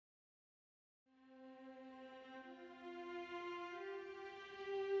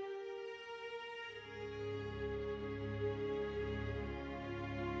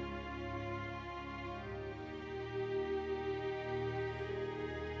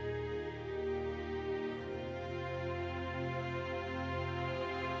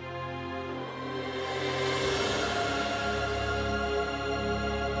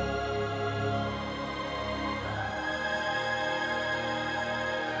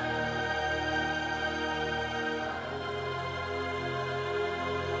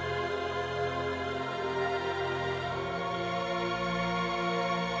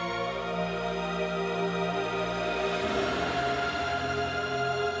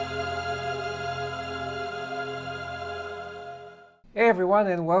Hey everyone,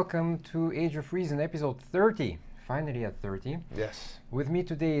 and welcome to Age of Reason, episode 30. Finally at 30. Yes. With me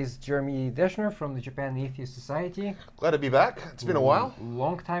today is Jeremy Deschner from the Japan Atheist Society. Glad to be back. It's been a while.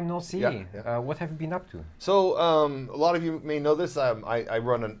 Long time no see. Yeah. What have you been up to? So a lot of you may know this. I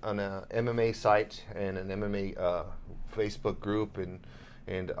run an MMA site and an MMA Facebook group,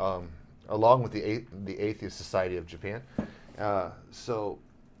 and along with the Atheist Society of Japan. So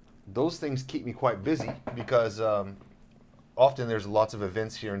those things keep me quite busy because often there's lots of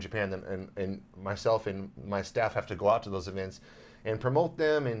events here in Japan, and myself and my staff have to go out to those events and promote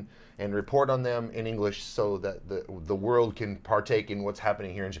them and report on them in English so that the world can partake in what's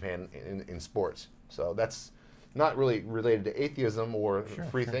happening here in Japan in sports. So that's not really related to atheism or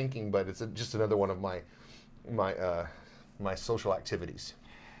free thinking, but it's just another one of my social activities.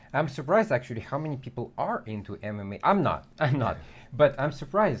 I'm surprised actually how many people are into MMA. I'm not, but I'm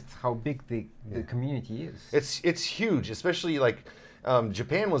surprised how big the community is. It's huge, especially like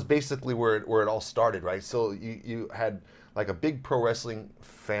Japan was basically where it all started, right? So you had like a big pro wrestling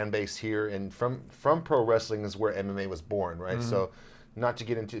fan base here, and from pro wrestling is where MMA was born, right? Mm-hmm. So not to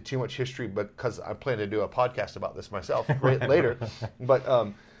get into too much history, but because I plan to do a podcast about this myself later,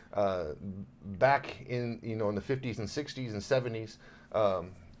 but back in in the 50s and 60s and 70s.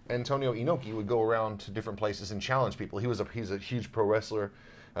 Antonio Inoki would go around to different places and challenge people. He's a huge pro wrestler.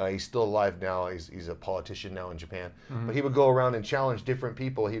 He's still alive now. He's a politician now in Japan. Mm-hmm. But he would go around and challenge different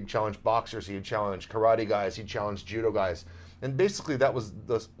people. He'd challenge boxers. He'd challenge karate guys. He'd challenge judo guys. And basically that was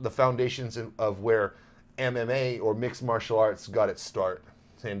the foundations of where MMA or mixed martial arts got its start.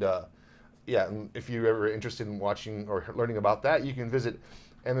 And and if you're ever interested in watching or learning about that, you can visit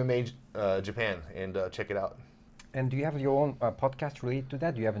MMA Japan and check it out. And do you have your own podcast related to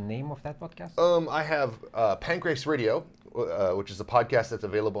that? Do you have a name of that podcast? I have Pancrase Radio, which is a podcast that's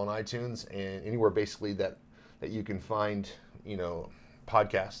available on iTunes and anywhere basically that you can find,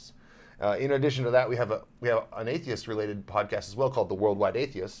 podcasts. In addition to that, we have an atheist-related podcast as well called The Worldwide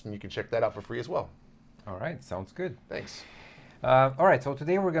Atheist, and you can check that out for free as well. All right, sounds good. Thanks. All right, so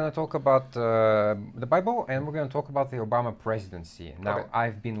today we're going to talk about the Bible, and we're going to talk about the Obama presidency. Now, okay.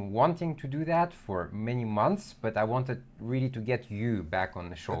 I've been wanting to do that for many months, but I wanted really to get you back on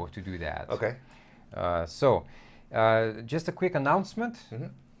the show to do that. Okay. So, just a quick announcement.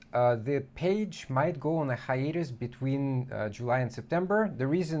 Mm-hmm. The page might go on a hiatus between July and September. The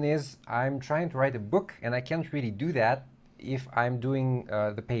reason is I'm trying to write a book, and I can't really do that if I'm doing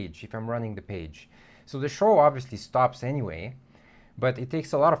the page, if I'm running the page. So the show obviously stops anyway. But it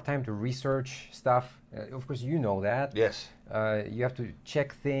takes a lot of time to research stuff. Of course, you know that. Yes. You have to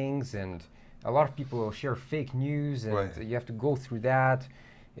check things, and a lot of people share fake news, and you have to go through that.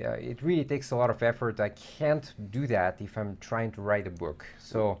 It really takes a lot of effort. I can't do that if I'm trying to write a book.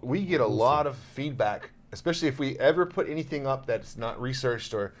 So we get a lot of feedback, especially if we ever put anything up that's not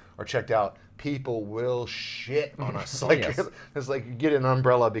researched or checked out. People will shit on us. It's like you get an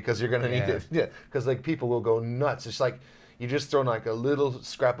umbrella because you're going to need it. Yeah, because like people will go nuts. It's like you just throw like a little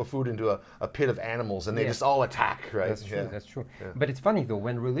scrap of food into a pit of animals and they just all attack, right? That's true, that's true. Yeah. But it's funny though,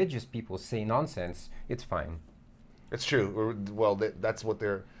 when religious people say nonsense, it's fine. It's true. Well, that's what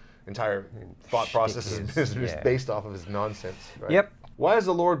their entire thought process is based off of, is nonsense, right? Yep. Why is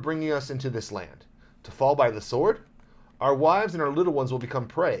the Lord bringing us into this land? To fall by the sword? Our wives and our little ones will become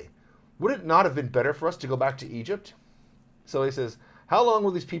prey. Would it not have been better for us to go back to Egypt? So he says, how long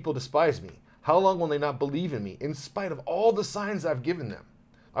will these people despise me? How long will they not believe in me, in spite of all the signs I've given them?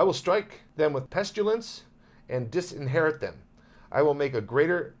 I will strike them with pestilence and disinherit them. I will make a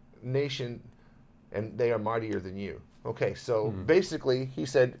greater nation, and they are mightier than you. Okay, so basically he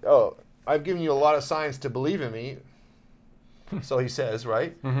said, oh, I've given you a lot of signs to believe in me. So he says,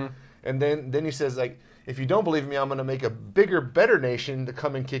 right? Mm-hmm. And then he says, like, if you don't believe in me, I'm going to make a bigger, better nation to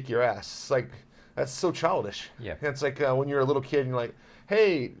come and kick your ass. It's like, that's so childish. Yeah. It's like when you're a little kid and you're like,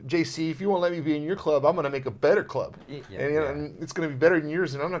 hey, JC, if you won't let me be in your club, I'm going to make a better club. And it's going to be better than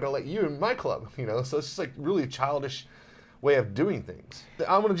yours, and I'm not going to let you in my club. So it's just like really childish way of doing things.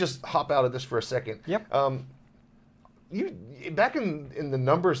 I'm going to just hop out of this for a second. Yep. Back in the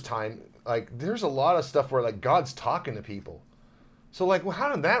numbers time, like there's a lot of stuff where like God's talking to people. So like, well,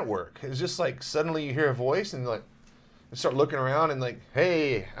 how did that work? It's just like suddenly you hear a voice and like you start looking around and like,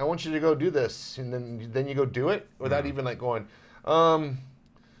 hey, I want you to go do this, and then you go do it without even like going,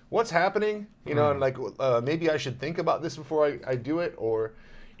 what's happening? And like maybe I should think about this before I do it, or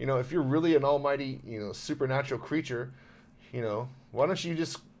if you're really an almighty supernatural creature, why don't you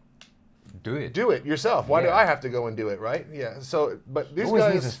just do it yourself? Why do I have to go and do it, right? Yeah. So, but these always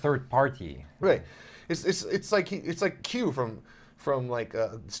guys needs a third party, right? It's like Q from like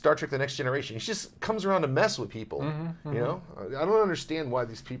Star Trek: The Next Generation. He just comes around to mess with people. You know, I don't understand why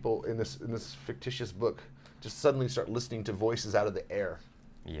these people in this fictitious book just suddenly start listening to voices out of the air.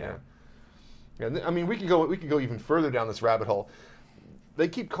 Yeah. And I mean, we could go even further down this rabbit hole. They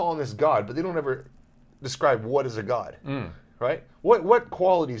keep calling this God, but they don't ever describe what is a God, right? What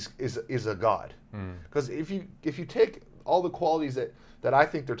qualities is a God? Because if you take all the qualities that I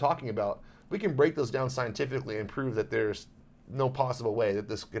think they're talking about, we can break those down scientifically and prove that there's no possible way that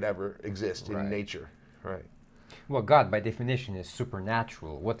this could ever exist in nature, right? Well, God, by definition, is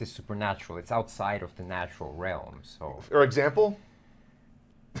supernatural. What is supernatural? It's outside of the natural realm. So, For example,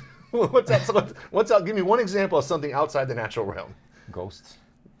 what's out? Give me one example of something outside the natural realm. Ghosts.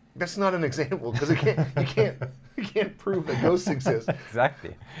 That's not an example because you can't prove that ghosts exist.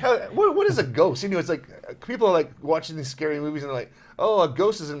 Exactly. What is a ghost? You know, it's like people are like watching these scary movies and they're like, "Oh, a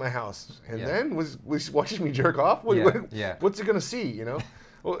ghost is in my house," and then was watching me jerk off. What's it gonna see? You know,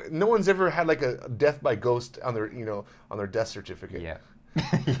 well, no one's ever had like a death by ghost on their death certificate. Yeah.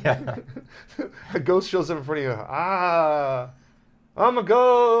 Yeah. A ghost shows up in front of you. Ah, I'm a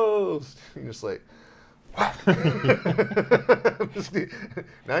ghost. You're just like.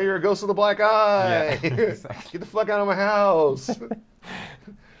 Now you're a ghost with a black eye. Yeah, exactly. Get the fuck out of my house.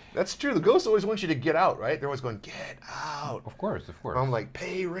 That's true. The ghosts always want you to get out, right? They're always going, get out. Of course. I'm like,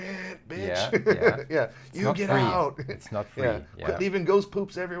 pay rent, bitch. Yeah. Yeah. It's You not get free. out. It's not free. Yeah. Yeah. Quit leaving ghost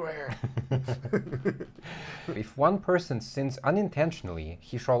poops everywhere. If one person sins unintentionally,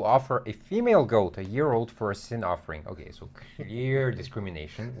 he shall offer a female goat a year old for a sin offering. Okay, so clear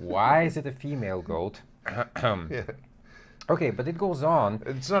discrimination. Why is it a female goat? Yeah. Okay, but it goes on.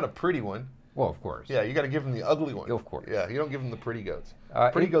 It's not a pretty one. Well, of course. Yeah, you got to give them the ugly one. Of course. Yeah, you don't give them the pretty goats. Uh,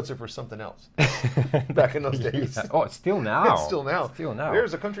 Pretty it- goats are for something else. Back in those days. Yeah. Oh, still now. Still now. Still now.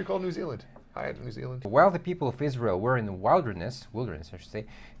 There's a country called New Zealand. Hi, New Zealand. While the people of Israel were in the wilderness I should say,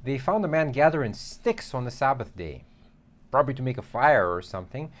 they found a man gathering sticks on the Sabbath day, probably to make a fire or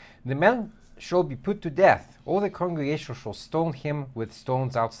something. The man shall be put to death. All the congregation shall stone him with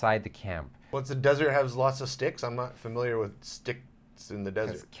stones outside the camp. What's the desert has lots of sticks? I'm not familiar with sticks in the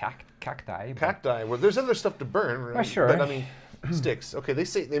That's desert. cacti. but- Cacti. Well, there's other stuff to burn. Right? Sure. But I mean, sticks. Okay,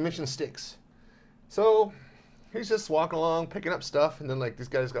 they mention sticks. So he's just walking along, picking up stuff, and then like these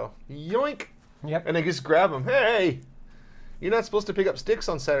guys go, yoink, Yep. and they just grab him. Hey, you're not supposed to pick up sticks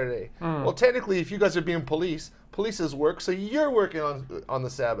on Saturday. Well, technically, if you guys are being police's work, so you're working on the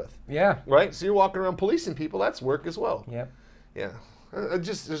Sabbath, Yeah. right? So you're walking around policing people. That's work as well. Yep. Yeah.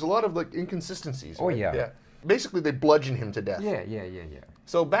 Just there's a lot of like inconsistencies. Oh, right? yeah. Basically, they bludgeon him to death. Yeah.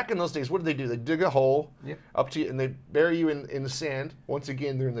 So back in those days, what did they do? They dig a hole Yep. up to you, and they bury you in the sand. Once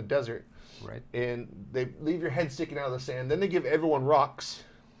again, they're in the desert, Right. and they leave your head sticking out of the sand. Then they give everyone rocks.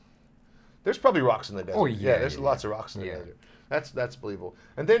 There's probably rocks in the desert. Oh, yeah, there's yeah, lots of rocks in the yeah. desert. That's believable.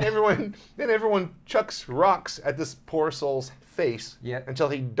 And then everyone chucks rocks at this poor soul's face Yeah. until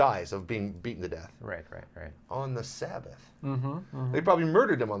he dies of being beaten to death Right. on the Sabbath. Mm-hmm. They probably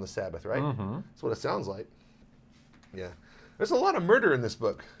murdered him on the Sabbath, right? That's what it sounds like. Yeah. There's a lot of murder in this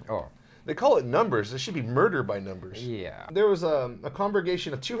book. Oh. They call it numbers. It should be murder by numbers. Yeah. There was a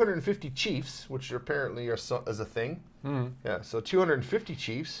congregation of 250 chiefs, which apparently is a thing. Yeah, so 250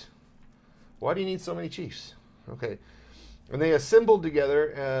 chiefs. Why do you need so many chiefs? Okay. And they assembled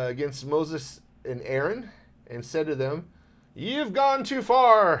together against Moses and Aaron and said to them, "You've gone too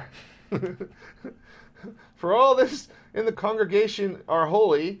far. For all this in the congregation are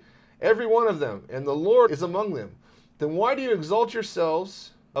holy, every one of them, and the Lord is among them. Then why do you exalt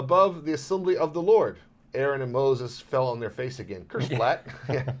yourselves above the assembly of the Lord?" Aaron and Moses fell on their face again. Curse flat.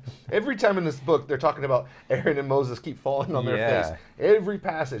 Yeah. Every time in this book, they're talking about Aaron and Moses keep falling on their face. Every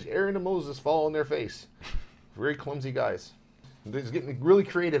passage, Aaron and Moses fall on their face. Very clumsy guys. They're just getting really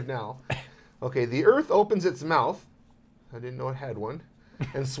creative now. Okay, the earth opens its mouth. I didn't know it had one.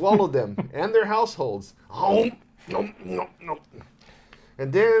 And swallowed them and their households.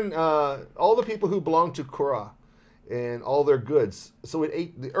 And then all the people who belonged to Korah and all their goods. So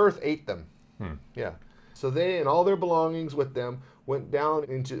the earth ate them. Yeah. So they and all their belongings with them went down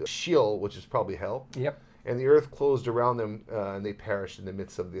into Sheol, which is probably hell. Yep. And the earth closed around them, and they perished in the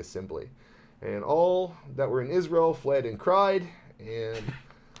midst of the assembly. And all that were in Israel fled and cried, and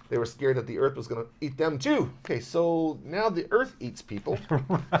they were scared that the earth was going to eat them too. Okay, so now the earth eats people.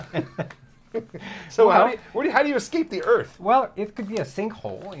 So Well, how do you escape the earth? Well, it could be a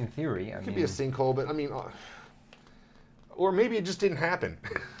sinkhole in theory. It could be a sinkhole, but I mean, or maybe it just didn't happen.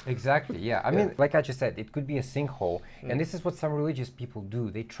 Exactly, yeah. I mean, like I just said, it could be a sinkhole. And this is what some religious people do.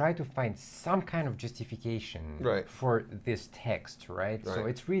 They try to find some kind of justification Right. for this text, right? So Right.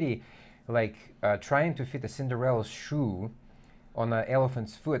 it's really like trying to fit a Cinderella's shoe on an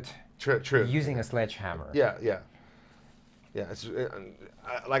elephant's foot True. using a sledgehammer. Yeah. It's,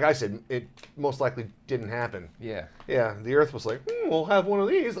 like I said, it most likely didn't happen. Yeah. Yeah, the earth was like, we'll have one of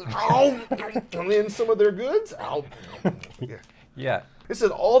these. Ow! And then some of their goods. Ow! Yeah. Yeah. This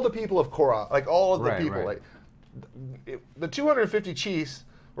is all the people of Korah, like all of the Right, people. right. Like the 250 chiefs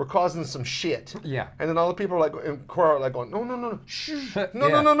were causing some shit. Yeah. And then all the people are like in Korah are like going, no, shh, no,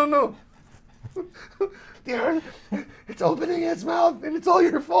 Yeah. no. The earth, it's opening its mouth and it's all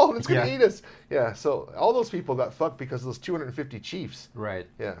your fault. It's gonna Yeah. eat us. Yeah. So all those people got fucked because of those 250 chiefs. Right.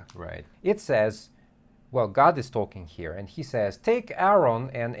 Yeah. Right. It says, well, God is talking here, and he says, take Aaron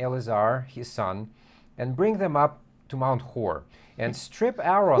and Eleazar, his son, and bring them up to Mount Hor, and strip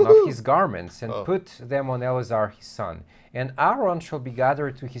Aaron of his garments, and put them on Eleazar, his son. And Aaron shall be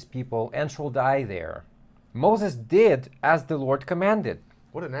gathered to his people, and shall die there. Moses did as the Lord commanded.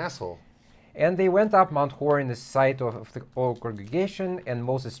 What an asshole. And they went up Mount Hor in the sight of the whole congregation, and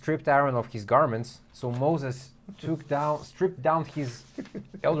Moses stripped Aaron of his garments. So Moses stripped down his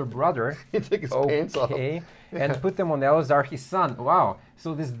elder brother, He took his pants off. and put them on Eleazar, his son. Wow!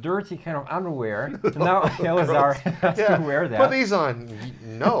 So this dirty kind of underwear. Now Eleazar has to wear that. Put these on.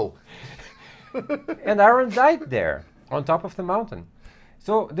 No. And Aaron died there on top of the mountain.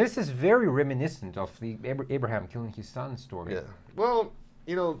 So this is very reminiscent of the Abraham killing his son story. Yeah. Well,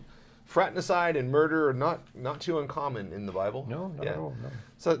 fratricide and murder are not too uncommon in the Bible. No, not at all. No.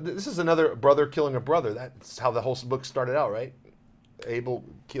 So this is another brother killing a brother. That's how the whole book started out, right? Abel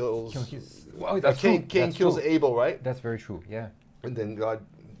kills. Well, that's Cain true. That's kills true. Abel, right? That's very true. Yeah. And then God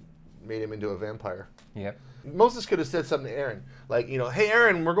made him into a vampire. Yep. Moses could have said something to Aaron, like, hey,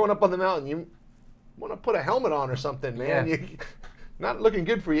 Aaron, we're going up on the mountain. You want to put a helmet on or something, man? Yeah. Not looking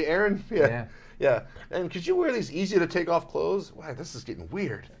good for you, Aaron. Yeah. Yeah. And could you wear these easy to take off clothes? Wow, this is getting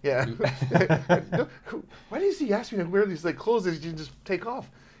weird. Yeah. Why does he ask me to wear these clothes that you can just take off?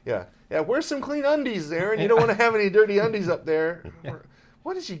 Yeah. Yeah. Wear some clean undies, Aaron. You don't want to have any dirty undies up there. Yeah.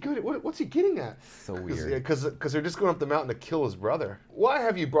 What is he good at? What's he getting at? So weird. Because they're just going up the mountain to kill his brother. Why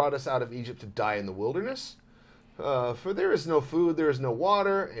have you brought us out of Egypt to die in the wilderness? For there is no food, there is no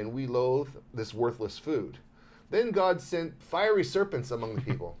water, and we loathe this worthless food. Then God sent fiery serpents among the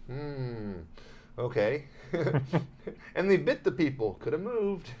people. Okay. And they bit the people. Could have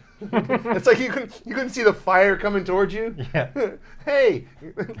moved. It's like you couldn't see the fire coming towards you. Yeah. Hey,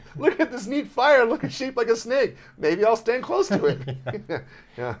 look at this neat fire. Look, it's shaped like a snake. Maybe I'll stand close to it.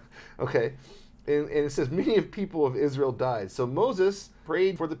 Yeah. Okay. And it says, many of people of Israel died. So Moses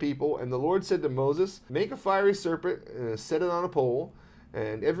prayed for the people, and the Lord said to Moses, make a fiery serpent and set it on a pole,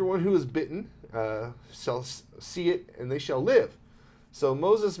 and everyone who is bitten shall see it, and they shall live. So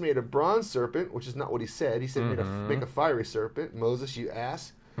Moses made a bronze serpent, which is not what he said. He said, make a fiery serpent. Moses, you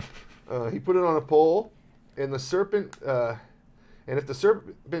ass. He put it on a pole, and the serpent, and if the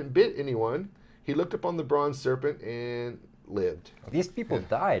serpent bit anyone, he looked upon the bronze serpent and lived. These people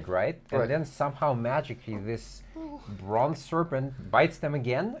died, right? And then somehow magically this bronze serpent bites them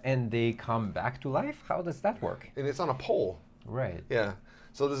again, and they come back to life? How does that work? And it's on a pole. Right. Yeah.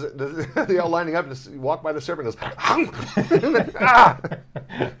 So they all lining up and walk by the serpent and goes, ah!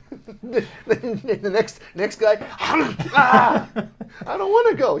 the next guy, ah! I don't want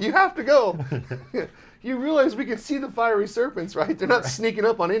to go. You have to go. You realize we can see the fiery serpents, right? They're not sneaking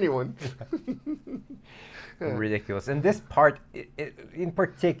up on anyone. Ridiculous. And this part, in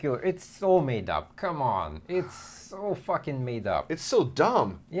particular, it's so made up. Come on. It's so fucking made up. It's so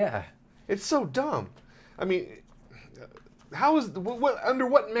dumb. Yeah. It's so dumb. I mean, how is under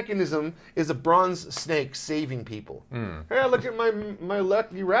what mechanism is a bronze snake saving people? Hey, look at my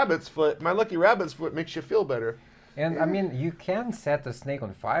lucky rabbit's foot. My lucky rabbit's foot makes you feel better. And I mean, you can set a snake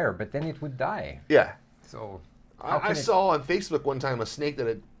on fire, but then it would die. Yeah. So I saw on Facebook one time a snake that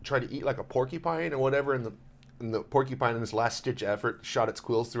had tried to eat like a porcupine or whatever, and the porcupine in its last stitch effort shot its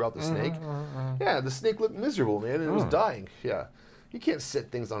quills throughout the snake. Yeah, the snake looked miserable, man, and it was dying. Yeah. You can't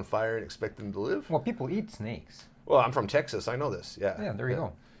set things on fire and expect them to live. Well, people eat snakes. Well, I'm from Texas. I know this. Yeah. Yeah, there you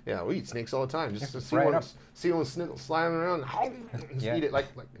go. Yeah, we eat snakes all the time. Just to see one sliding around, just eat it like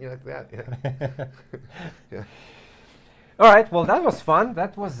that. Yeah. Yeah. All right. Well, that was fun.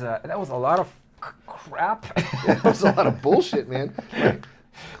 That was a lot of crap. Yeah, that was a lot of bullshit, man. Like,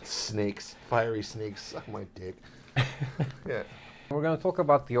 snakes, fiery snakes, suck my dick. Yeah. We're going to talk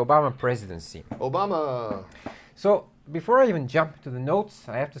about the Obama presidency. Obama. So before I even jump to the notes,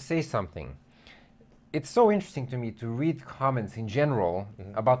 I have to say something. It's so interesting to me to read comments in general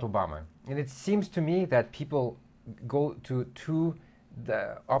about Obama. And it seems to me that people go to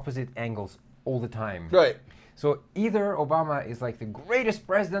the opposite angles all the time. Right. So either Obama is like the greatest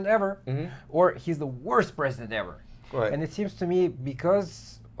president ever, or he's the worst president ever. Right. And it seems to me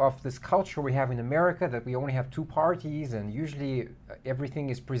because of this culture we have in America that we only have two parties, and usually everything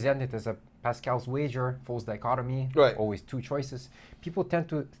is presented as a Pascal's wager, false dichotomy, Right. always two choices. People tend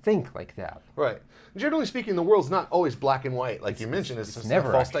to think like that. Right. Generally speaking, the world's not always black and white, like you mentioned. It's just never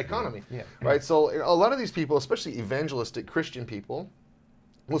a false actually. dichotomy. Yeah. Right. So a lot of these people, especially evangelistic Christian people,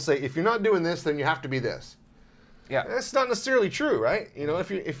 will say, if you're not doing this, then you have to be this. Yeah. That's not necessarily true, right? You know,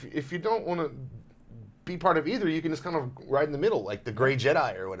 if you don't want to be part of either, you can just kind of ride in the middle, like the gray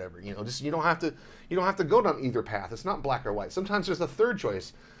Jedi or whatever. You know, just you don't have to go down either path. It's not black or white. Sometimes there's a third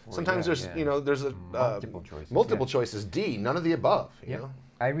choice. Sometimes there's there's a multiple choices. D, none of the above. You know.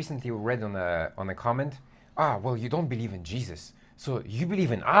 I recently read on a comment, well, you don't believe in Jesus, so you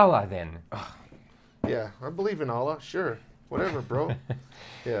believe in Allah then. Ugh. Yeah, I believe in Allah. Sure, whatever, bro.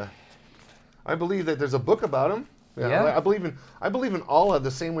 Yeah, I believe that there's a book about him. Yeah. I believe in Allah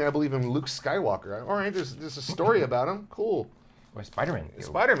the same way I believe in Luke Skywalker. All right, there's a story about him. Cool. Or Spider-Man.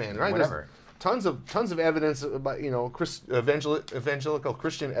 Spider-Man, right? Whatever. There's tons of evidence about evangelical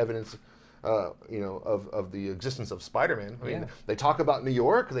Christian evidence, of the existence of Spider-Man. I mean, they talk about New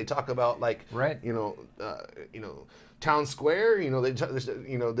York. They talk about Town Square.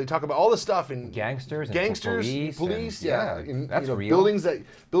 They talk about all the stuff in gangsters, police. And, that's real.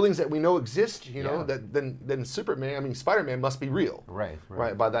 Buildings that we know exist. That then Spider-Man must be real. Right.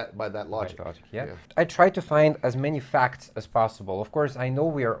 By that logic. Yeah. I try to find as many facts as possible. Of course, I know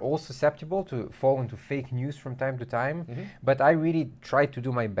we are all susceptible to fall into fake news from time to time, but I really try to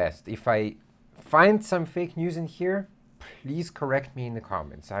do my best. If I find some fake news in here, please correct me in the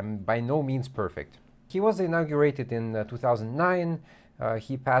comments. I'm by no means perfect. He was inaugurated in 2009.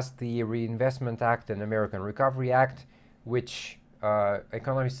 He passed the Reinvestment Act and American Recovery Act, which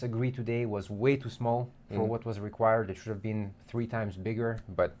economists agree today was way too small for what was required. It should have been 3 times bigger,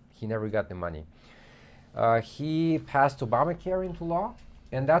 but he never got the money. He passed Obamacare into law,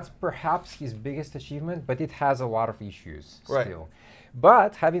 and that's perhaps his biggest achievement, but it has a lot of issues still.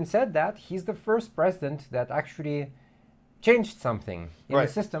 But having said that, he's the first president that actually changed something in the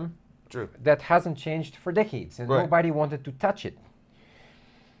system. True. That hasn't changed for decades, and nobody wanted to touch it.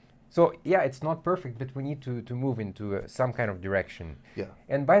 So yeah, it's not perfect, but we need to move into some kind of direction. Yeah.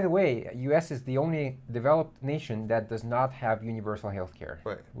 And by the way, U.S. is the only developed nation that does not have universal health care,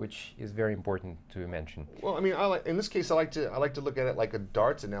 which is very important to mention. Well, I mean, in this case, I like to look at it like a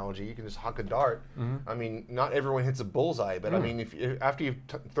darts analogy. You can just huck a dart. I mean, not everyone hits a bullseye, but I mean, if after you've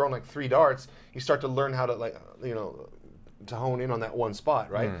thrown like 3 darts, you start to learn how to to hone in on that one spot,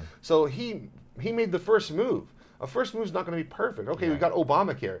 right? So he made the first move. A first move is not going to be perfect. Okay, we got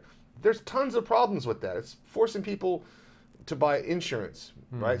Obamacare. There's tons of problems with that. It's forcing people to buy insurance,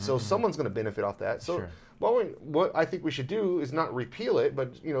 right? So someone's going to benefit off that. So what I think we should do is not repeal it,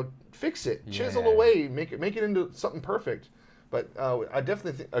 but fix it, chisel away, make it into something perfect. But I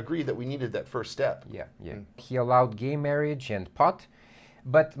definitely agree that we needed that first step. He allowed gay marriage and pot.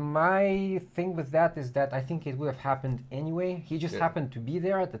 But my thing with that is that I think it would have happened anyway. He just happened to be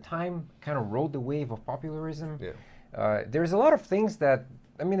there at the time, kind of rode the wave of popularism. There's a lot of things that,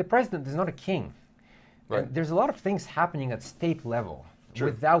 the president is not a king. And there's a lot of things happening at state level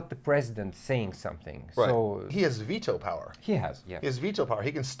without the president saying something. So he has veto power. He has, He has veto power.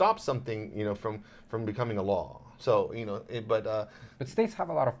 He can stop something, from becoming a law. So, but states have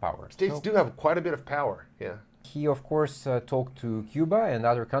a lot of power. States do have quite a bit of power, He, of course, talked to Cuba and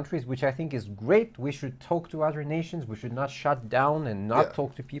other countries, which I think is great. We should talk to other nations. We should not shut down and not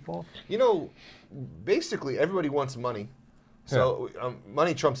talk to people. Basically, everybody wants money. So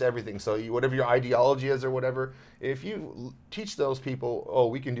money trumps everything. So whatever your ideology is or whatever, if you teach those people,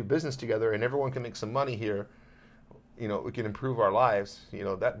 we can do business together and everyone can make some money here, we can improve our lives,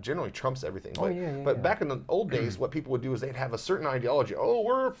 that generally trumps everything. But back in the old days, what people would do is they'd have a certain ideology.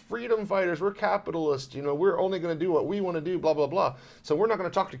 We're freedom fighters, we're capitalists, we're only going to do what we want to do, blah, blah, blah. So we're not going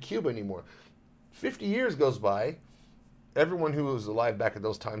to talk to Cuba anymore. 50 years goes by. Everyone who was alive back at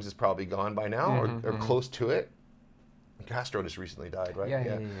those times is probably gone by now or close to it. Castro just recently died, right?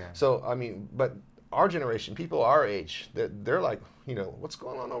 Yeah. So, but our generation, people our age, they're like, what's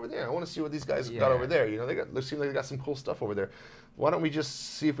going on over there? I want to see what these guys got over there. They seem like they got some cool stuff over there. Why don't we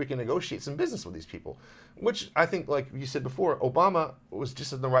just see if we can negotiate some business with these people? Which I think, like you said before, Obama was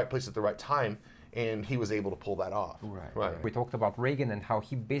just in the right place at the right time, and he was able to pull that off. Right. We talked about Reagan and how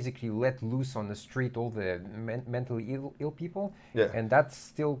he basically let loose on the street all the mentally ill people, and that's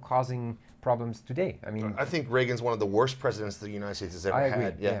still causing problems today. I think Reagan's one of the worst presidents the United States has ever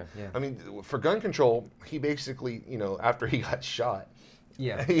had. Yeah. For gun control, he basically, after he got shot,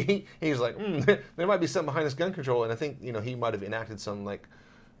 he was like, there might be something behind this gun control, and I think he might have enacted some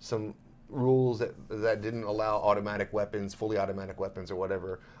rules that didn't allow automatic weapons, fully automatic weapons or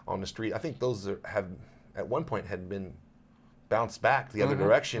whatever on the street. I think those have at one point had been bounced back the other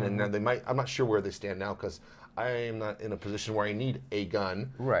direction, and now they might. I'm not sure where they stand now because I am not in a position where I need a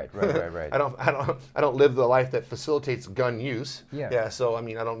gun. Right. I don't live the life that facilitates gun use. Yeah. So I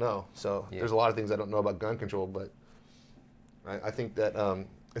mean, I don't know. So there's a lot of things I don't know about gun control, but I think that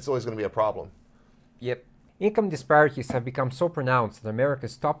it's always going to be a problem. Yep. Income disparities have become so pronounced that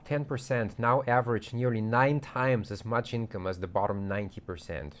America's top 10% now average nearly 9 times as much income as the bottom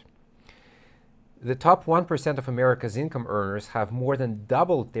 90%. The top 1% of America's income earners have more than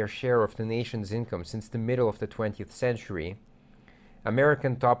doubled their share of the nation's income since the middle of the 20th century.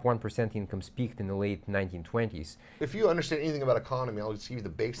 American top 1% incomes peaked in the late 1920s. If you understand anything about economy, I'll just give you the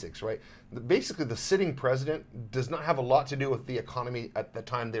basics, right? Basically, the sitting president does not have a lot to do with the economy at the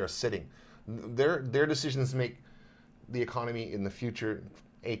time they're sitting. Their decisions make the economy in the future,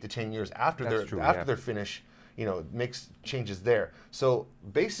 8 to 10 years after they're finished. Makes changes there. So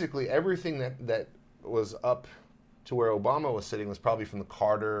basically, everything that was up to where Obama was sitting was probably from the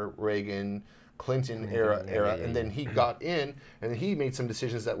Carter, Reagan, Clinton era, and then he got in, and he made some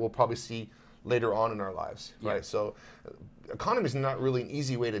decisions that we'll probably see later on in our lives, right? So economy is not really an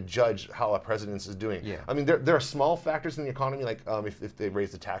easy way to judge how a president is doing. I mean, there are small factors in the economy, like if they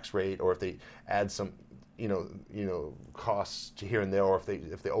raise the tax rate, or if they add some costs to here and there, or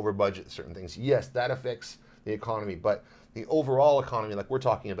if they over budget certain things. Yes, that affects the economy, but the overall economy, like we're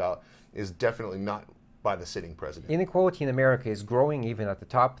talking about, is definitely not by the sitting president. Inequality in America is growing even at the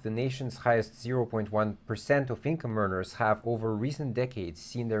top. The nation's highest 0.1% of income earners have over recent decades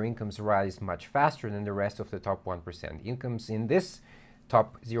seen their incomes rise much faster than the rest of the top 1%. Incomes in this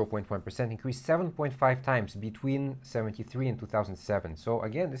top 0.1% increased 7.5 times between 1973 and 2007. So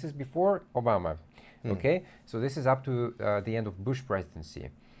again, this is before Obama. Okay, so this is up to the end of Bush presidency.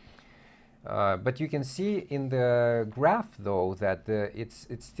 But you can see in the graph, though, that it's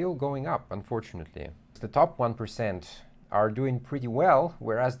still going up, unfortunately. The top 1% are doing pretty well,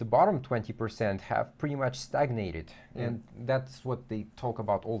 whereas the bottom 20% have pretty much stagnated. And that's what they talk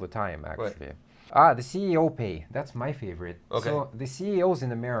about all the time, actually. The CEO pay. That's my favorite. Okay. So the CEOs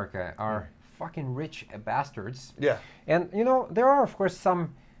in America are fucking rich bastards. Yeah. And, there are, of course,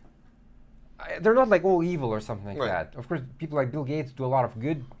 some... They're not like all evil or something like that. Of course, people like Bill Gates do a lot of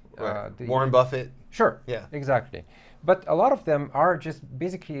good. Warren Buffett. Sure. Yeah. Exactly. But a lot of them are just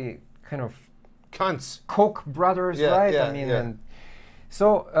basically kind of cunts. Koch brothers, right? Yeah, I mean, and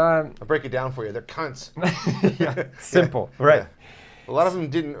so I'll break it down for you. They're cunts. Simple, right? Yeah. A lot of them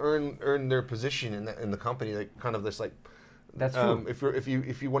didn't earn their position in the company. They kind of just like. That's true.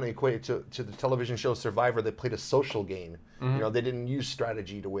 If you want to equate it to the television show Survivor, they played a social game. They didn't use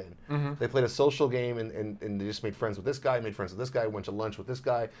strategy to win. They played a social game and they just made friends with this guy, went to lunch with this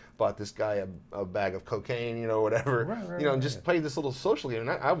guy, bought this guy a bag of cocaine, whatever. And just played this little social game. And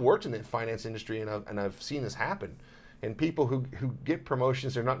I've worked in the finance industry and I've seen this happen. And people who get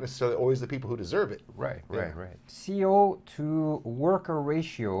promotions are not necessarily always the people who deserve it. Right. CEO to worker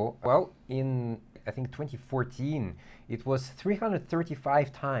ratio, well, in I think 2014, it was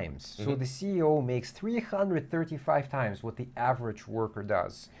 335 times. So the CEO makes 335 times what the average worker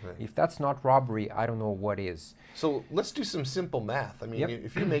does. If that's not robbery, I don't know what is. So let's do some simple math. I mean,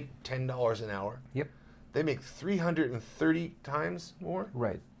 if you make $10 an hour, they make 330 times more?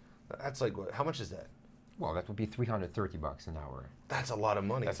 Right. That's like, how much is that? Well, that would be $330 an hour. That's a lot of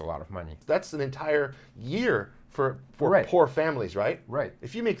money. That's a lot of money. That's an entire year for poor families, right? Right.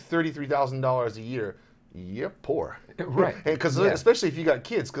 If you make $33,000 a year, you're poor. Right. Because especially if you got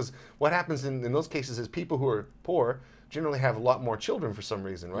kids, because what happens in those cases is people who are poor generally have a lot more children for some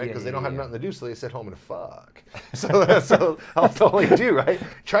reason, right? Because they don't have nothing to do, so they sit home and fuck. So that's all they do, right?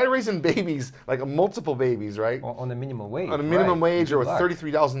 Try raising babies, like multiple babies, right? On a minimum wage. On a minimum wage or with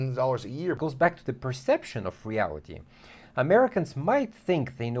 $33,000 a year. It goes back to the perception of reality. Americans might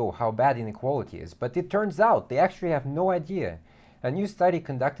think they know how bad inequality is, but it turns out they actually have no idea. A new study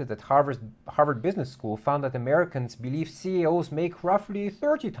conducted at Harvard Business School found that Americans believe CEOs make roughly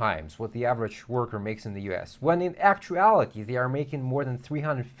 30 times what the average worker makes in the US, when in actuality they are making more than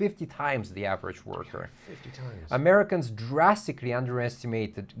 350 times the average worker. 50 times. Americans drastically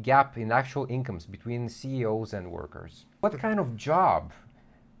underestimate the gap in actual incomes between CEOs and workers. What kind of job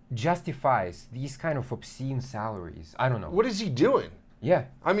justifies these kind of obscene salaries? I don't know. What is he doing? Yeah.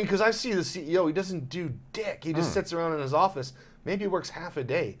 I mean, because I see the CEO, he doesn't do dick. He just sits around in his office. Maybe he works half a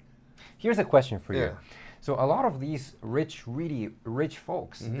day. Here's a question for you. So a lot of these rich, really rich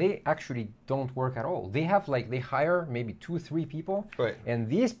folks, they actually don't work at all. They have like, they hire maybe 2-3 people, Right. and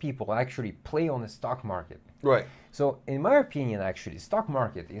these people actually play on the stock market. Right. So in my opinion, actually, stock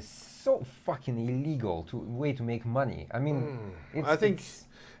market is so fucking illegal way to make money. I mean, I think,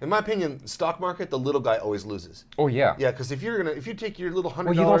 in my opinion, stock market, the little guy always loses. Oh yeah. Yeah, because if you take your little $100.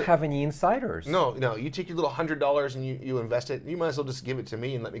 Well, you don't have any insiders. No, you take your little $100 and you invest it. You might as well just give it to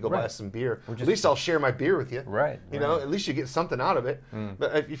me and let me go buy Right. some beer. Or At just- least I'll share my beer with you. Right, You know, right. at least you get something out of it.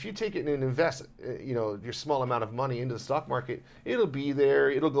 But if you take it and invest, your small amount of money into the stock market, it'll be there.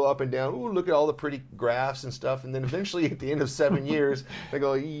 It'll go up and down. Ooh, look at all the pretty graphs and stuff. And then eventually, at the end of 7 years, they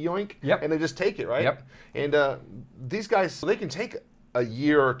go yoink, Yep. and they just take it, right? Yep. And these guys, they can take a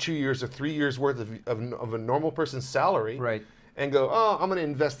year or 2 years or 3 years worth of a normal person's salary, Right. and go, oh, I'm going to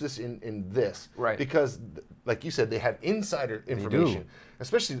invest this in this. Right. Because, like you said, they have insider information.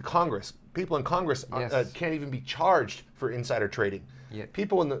 Especially Congress. People in Congress Yes. can't even be charged for insider trading. Yeah.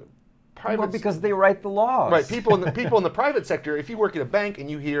 People in the private... Well, because they write the laws. Right, people in the private sector, if you work at a bank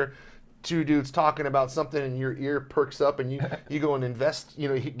and you hear two dudes talking about something and your ear perks up and you go and invest,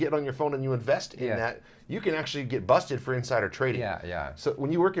 you get on your phone and you invest in Yeah. that, you can actually get busted for insider trading. Yeah, yeah. So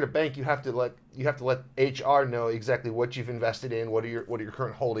when you work at a bank, you have to let HR know exactly what you've invested in, what are your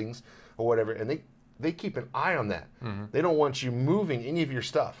current holdings or whatever, and they keep an eye on that. They don't want you moving any of your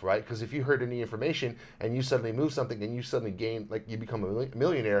stuff, right? Because if you heard any information and you suddenly move something and you suddenly gain, like you become a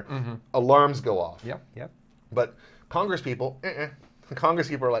millionaire, alarms go off. Yep, yep. But Congress people, Congress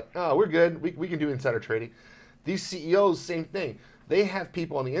people are like, oh, we're good. We can do insider trading. These CEOs, same thing. They have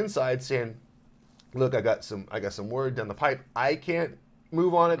people on the inside saying, look, I got some word down the pipe. I can't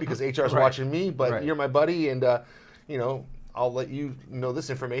move on it because HR is Right. watching me, but Right. you're my buddy, and I'll let you know this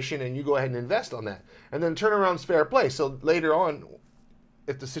information, and you go ahead and invest on that. And then turnaround's fair play. So later on,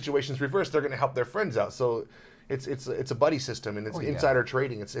 if the situation's reversed, they're going to help their friends out. So it's a buddy system, and it's Oh, yeah. insider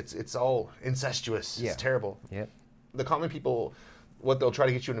trading. It's all incestuous. Yeah. It's terrible. Yep. The common people, what they'll try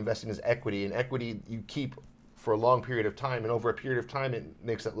to get you to invest in is equity, and equity you keep for a long period of time, and over a period of time it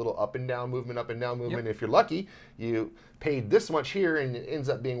makes that little up and down movement. Yep. If you're lucky, you paid this much here and it ends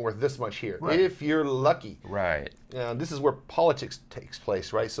up being worth this much here. Right. If you're lucky. Right. This is where politics takes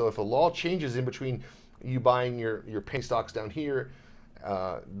place, right? So if a law changes in between you buying your penny stocks down here,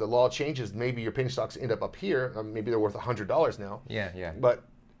 the law changes, maybe your penny stocks end up here, maybe they're worth $100 now. Yeah, yeah. But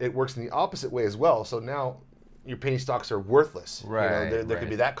it works in the opposite way as well. So now your penny stocks are worthless. Right, There right. could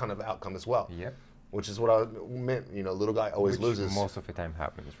be that kind of outcome as well. Yep. Which is what I meant. Little guy always Which loses. most of the time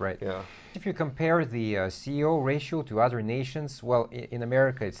happens, right? Yeah. If you compare the CEO ratio to other nations, well, in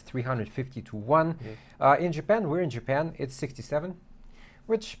America it's 350 to 1. In Japan, we're in Japan, it's 67,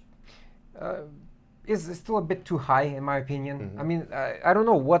 which is still a bit too high in my opinion. I mean, I don't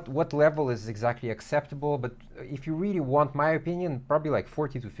know what level is exactly acceptable, but if you really want my opinion, probably like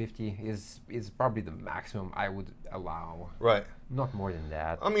 40 to 50 is probably the maximum I would allow. Right. Not more than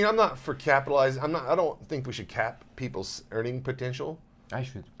that. I mean, I'm not for capitalizing. I don't think we should cap people's earning potential. I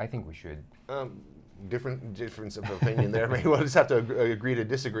think we should. Difference of opinion there. Maybe we'll just have to agree to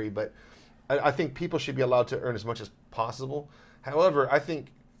disagree. But I think people should be allowed to earn as much as possible. However, I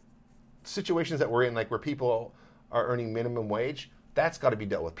think situations that we're in, like where people are earning minimum wage, that's got to be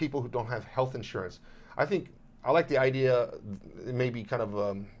dealt with. People who don't have health insurance. I like the idea, it may be kind of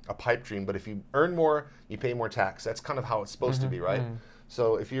a pipe dream, but if you earn more, you pay more tax. That's kind of how it's supposed to be, right?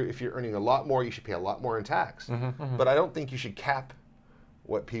 So if you're earning a lot more, you should pay a lot more in tax. But I don't think you should cap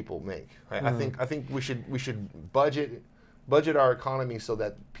what people make. Right? I think we should budget our economy so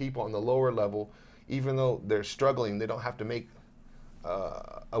that people on the lower level, even though they're struggling, they don't have to make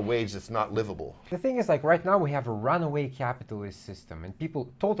a wage that's not livable. The thing is, like right now we have a runaway capitalist system and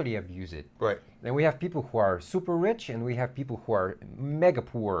people totally abuse it. Right. And we have people who are super rich and we have people who are mega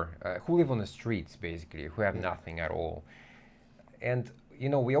poor, who live on the streets basically, who have nothing at all. And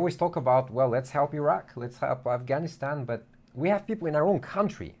we always talk about, well, let's help Iraq, let's help Afghanistan, but we have people in our own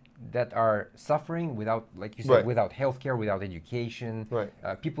country that are suffering without, like you said, Right. without healthcare, without education. Right.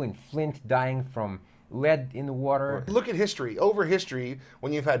 People in Flint dying from lead in the water. Look at history. Over history,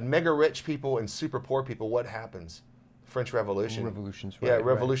 when you've had mega rich people and super poor people, what happens? French Revolution. Revolutions, Yeah, right,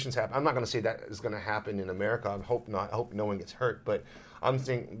 revolutions happen. I'm not going to say that is going to happen in America. I hope not. I hope no one gets hurt. But I'm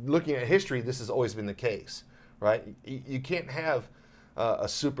saying, looking at history, this has always been the case, right? You can't have a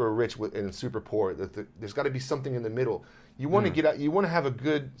super rich and super poor. There's got to be something in the middle. You want to get out. You want to have a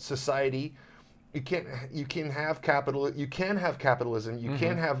good society. You can have capital. You can have capitalism. You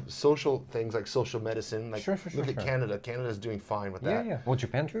can have social things like social medicine. Like Sure, look at Canada. Canada's doing fine with that. Yeah. Well,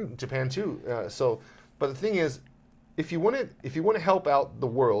 Japan too. Japan too. But the thing is, if you want to help out the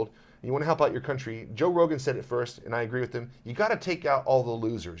world you want to help out your country. Joe Rogan said it first, and I agree with him. You got to take out all the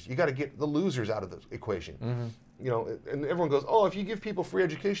losers. You got to get the losers out of the equation. You know, and everyone goes, oh, if you give people free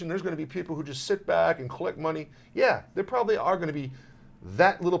education, there's going to be people who just sit back and collect money. Yeah, there probably are going to be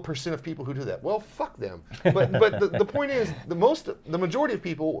that little percent of people who do that. Well, fuck them. But the point is, the majority of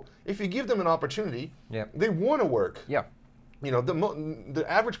people, if you give them an opportunity, they want to work. Yeah. You know, the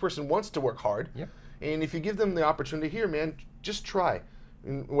average person wants to work hard. Yep. And if you give them the opportunity, here, man, just try.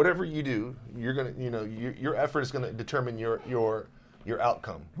 And whatever you do, you're gonna, you know, your effort is gonna determine your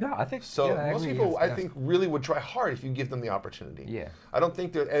outcome. Yeah, I think so. Yeah, most people, I think, really would try hard if you give them the opportunity. Yeah. I don't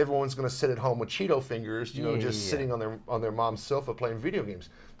think that everyone's gonna sit at home with Cheeto fingers, you know, just Yeah. sitting on their mom's sofa playing video games.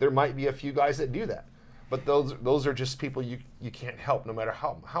 There might be a few guys that do that, but those are just people you can't help no matter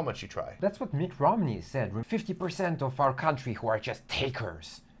how much you try. That's what Mitt Romney said. 50% of our country who are just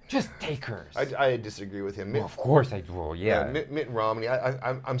takers. Just takers. I disagree with him. Well, of course I do. Yeah. Mitt Romney.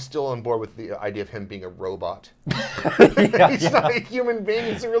 I'm still on board with the idea of him being a robot. Yeah, He's not a human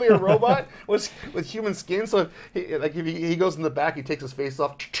being. He's really a robot with human skin. So if he goes in the back, he takes his face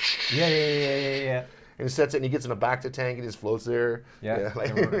off. Yeah. And he sets it, and he gets in a back to tank, and he just floats there. Yeah.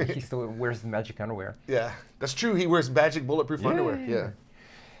 Like, He still wears the magic underwear. yeah, that's true. He wears magic bulletproof underwear. Yeah.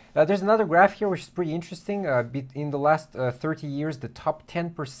 There's another graph here which is pretty interesting. In the last 30 years, the top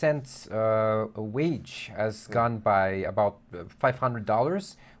 10% wage has gone by about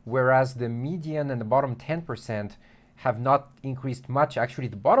 $500, whereas the median and the bottom 10% have not increased much. Actually,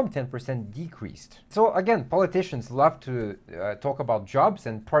 the bottom 10% decreased. So again, politicians love to talk about jobs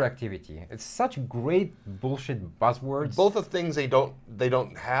and productivity. It's such great bullshit buzzwords. Both of things they don't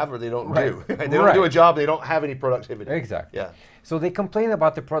have or they don't Right. do. They don't do a job. They don't have any productivity. Exactly. Yeah. So they complain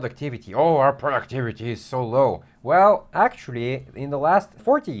about the productivity. Oh, our productivity is so low. Well, actually, in the last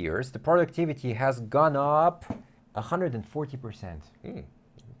 40 years, the productivity has gone up 140%.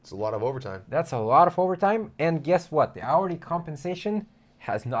 It's a lot of overtime. That's a lot of overtime. And guess what? The hourly compensation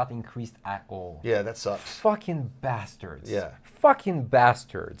has not increased at all. Yeah, that sucks. Fucking bastards. Yeah. Fucking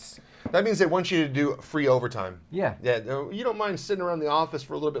bastards. That means they want you to do free overtime. Yeah. Yeah, no, you don't mind sitting around the office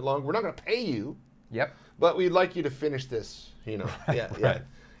for a little bit longer. We're not going to pay you, Yep. but we'd like you to finish this, you know. Yeah, yeah. Right.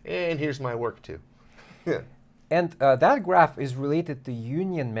 And here's my work, too. Yeah. And that graph is related to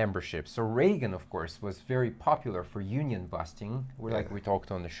union membership. So Reagan, of course, was very popular for union busting, like we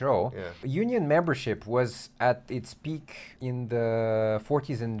talked on the show. Yeah. Union membership was at its peak in the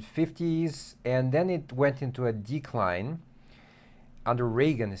 40s and 50s, and then it went into a decline under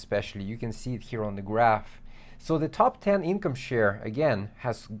Reagan especially. You can see it here on the graph. So the top 10 income share, again,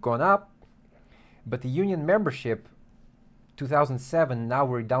 has gone up, but the union membership, 2007, now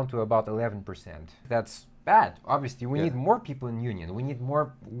we're down to about 11%. That's bad. Obviously, we need more people in union. We need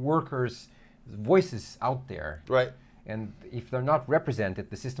more workers' voices out there. Right. And if they're not represented,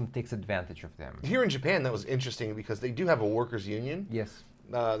 the system takes advantage of them. Here in Japan, that was interesting because they do have a workers' union. Yes.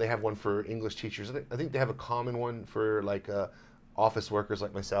 They have one for English teachers. I think they have a common one for like office workers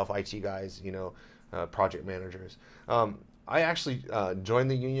like myself, IT guys, you know, project managers. I actually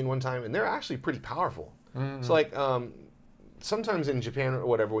joined the union one time, and they're actually pretty powerful. So like sometimes in Japan or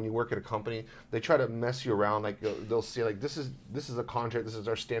whatever, when you work at a company, they try to mess you around. Like they'll say like this is a contract, this is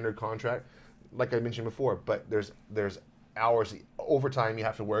our standard contract, like I mentioned before. But there's hours overtime you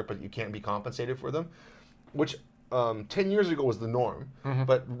have to work, but you can't be compensated for them, which 10 years ago was the norm.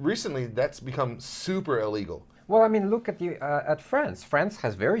 But recently that's become super illegal. Well, I mean, look at France. France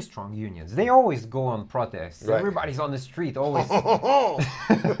has very strong unions. They always go on protests. Right. Everybody's on the street, always,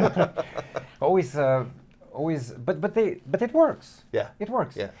 always. But it works. Yeah. It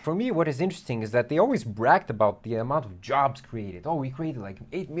works. Yeah. For me, what is interesting is that they always bragged about the amount of jobs created. Oh, we created like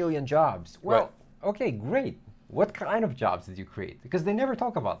 8 million jobs. Well, okay, great. What kind of jobs did you create? Because they never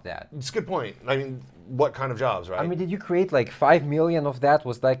talk about that. It's a good point. I mean, what kind of jobs, right? I mean, did you create like 5 million of that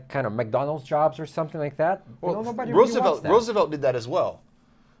was like kind of McDonald's jobs or something like that? Well, nobody really wants that. Roosevelt did that as well.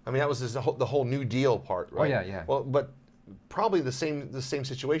 I mean, that was the whole New Deal part, right? Oh, yeah. Well, but probably the same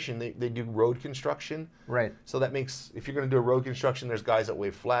situation. They do road construction. Right. So that makes, if you're going to do a road construction, there's guys that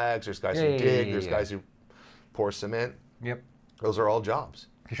wave flags, there's guys who dig, there's guys who pour cement. Yep. Those are all jobs.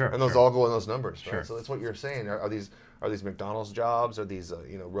 Sure. And those all go in those numbers. Sure. Right? So that's what you're saying. Are these McDonald's jobs? Are these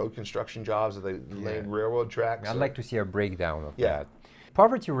road construction jobs? Are they laying railroad tracks? I'd like to see a breakdown of Yeah. that.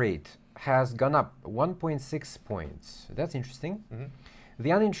 Poverty rate has gone up 1.6 points. That's interesting.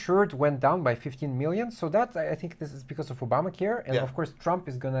 The uninsured went down by 15 million. So that I think this is because of Obamacare, and of course Trump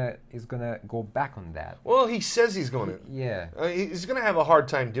is gonna go back on that. Well, he says he's going to. Yeah. He's going to have a hard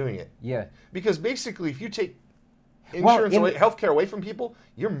time doing it. Yeah. Because basically, if you take insurance healthcare away from people,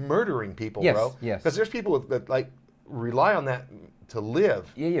 you're murdering people, Yes, bro. yes. Because there's people that like rely on that to live.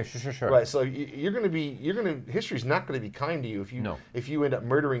 Yeah, sure. Right, so history's not going to be kind to you if you end up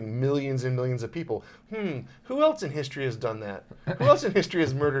murdering millions and millions of people. Who else in history has done that? Who else in history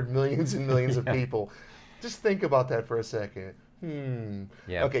has murdered millions and millions of people? Just think about that for a second.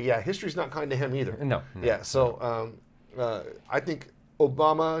 Yeah. Okay, yeah, history's not kind to him either. No. Yeah, so I think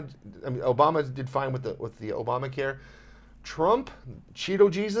Obama did fine with the Obamacare. Trump, Cheeto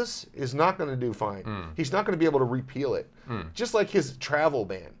Jesus, is not going to do fine. He's not going to be able to repeal it. Just like his travel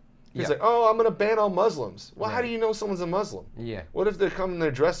ban. He's like, oh, I'm going to ban all Muslims. Well, how do you know someone's a Muslim? Yeah. What if they come in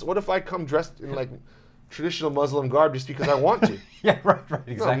their dress? What if I come dressed in like traditional Muslim garb just because I want to? Yeah, right,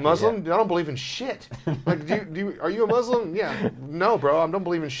 exactly. No, Muslim? I don't believe in shit. Like, are you a Muslim? Yeah. No, bro, I don't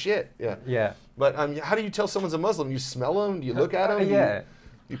believe in shit. Yeah. Yeah. But how do you tell someone's a Muslim? You smell them? Do you look at them? Yeah.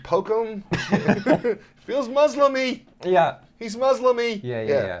 You poke him? Feels Muslim-y. Yeah. He's Muslim-y.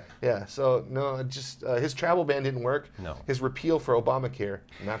 Yeah. So no, just his travel ban didn't work. No. His repeal for Obamacare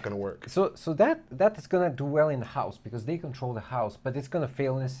not going to work. So that is going to do well in the House because they control the House, but it's going to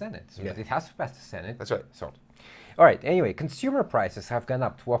fail in the Senate. So it has to pass the Senate. That's right. So, all right. Anyway, consumer prices have gone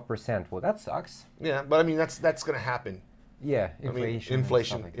up 12%. Well, that sucks. Yeah, but I mean that's going to happen. Yeah, inflation.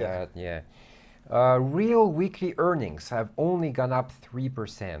 Inflation. Like that. Yeah. Real weekly earnings have only gone up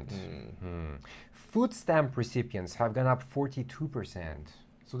 3%. Food stamp recipients have gone up 42%.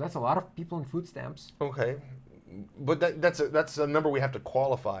 So that's a lot of people on food stamps. Okay, but that's a number we have to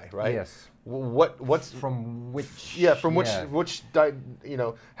qualify, right? Yes. What's from which? Yeah, from which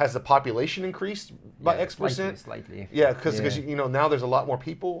has the population increased by X%? Slightly. Yeah, because now there's a lot more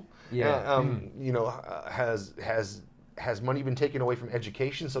people. Yeah. Has money been taken away from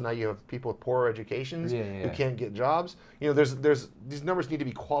education? So now you have people with poorer educations who can't get jobs. There's these numbers need to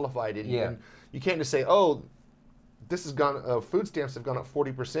be qualified, and you can't just say, oh, this has gone. Food stamps have gone up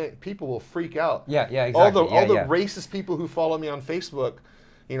 40%. People will freak out. Yeah, exactly. All the racist people who follow me on Facebook,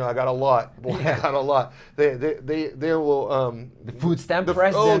 I got a lot. Boy, I got a lot. They will. The food stamp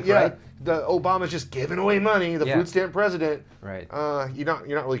president. Right? The Obama's just giving away money. The food stamp president. Right. You're not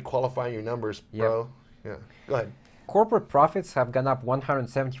really qualifying your numbers, bro. Yeah. Go ahead. Corporate profits have gone up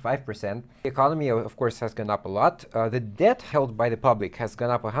 175%. The economy, of course, has gone up a lot. The debt held by the public has gone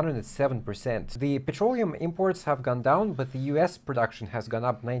up 107%. The petroleum imports have gone down, but the U.S. production has gone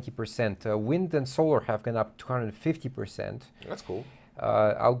up 90%. Wind and solar have gone up 250%. That's cool.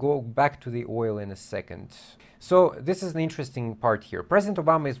 I'll go back to the oil in a second. So this is an interesting part here. President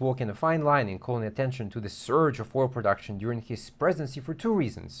Obama is walking a fine line in calling attention to the surge of oil production during his presidency for two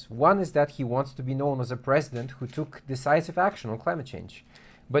reasons. One is that he wants to be known as a president who took decisive action on climate change.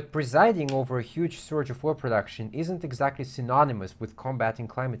 But presiding over a huge surge of oil production isn't exactly synonymous with combating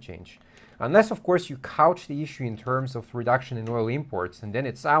climate change. Unless, of course, you couch the issue in terms of reduction in oil imports, and then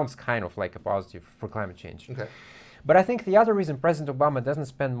it sounds kind of like a positive for climate change. Okay. But I think the other reason President Obama doesn't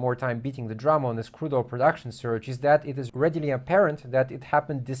spend more time beating the drum on this crude oil production surge is that it is readily apparent that it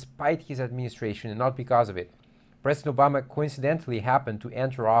happened despite his administration and not because of it. President Obama coincidentally happened to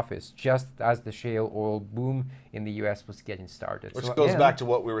enter office just as the shale oil boom in the U.S. was getting started. Which goes back to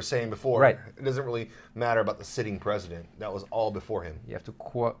what we were saying before. Right. It doesn't really matter about the sitting president. That was all before him. You have to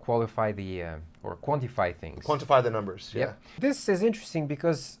qualify or quantify things. Quantify the numbers, yeah. This is interesting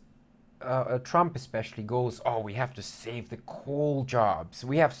because Trump especially goes, oh, we have to save the coal jobs.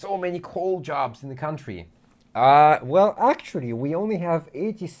 We have so many coal jobs in the country. Well, actually, we only have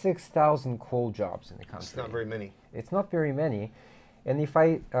 86,000 coal jobs in the country. It's not very many. It's not very many. And if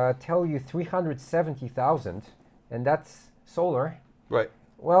I tell you 370,000, and that's solar. Right.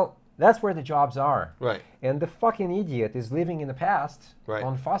 Well, that's where the jobs are. Right. And the fucking idiot is living in the past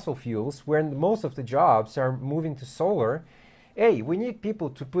on fossil fuels, where most of the jobs are moving to solar. Hey, we need people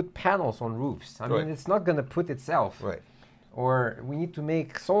to put panels on roofs. I mean, it's not going to put itself. Right. Or we need to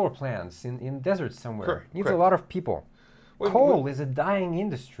make solar plants in deserts somewhere. Correct. It needs a lot of people. Coal is a dying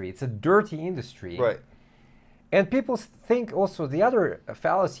industry. It's a dirty industry. Right. And people think also the other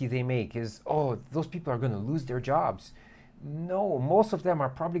fallacy they make is, oh, those people are going to lose their jobs. No, most of them are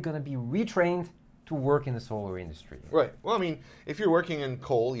probably going to be retrained to work in the solar industry. Right. Well, I mean, if you're working in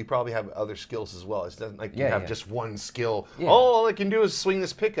coal, you probably have other skills as well. It doesn't like you have just one skill. Yeah. All I can do is swing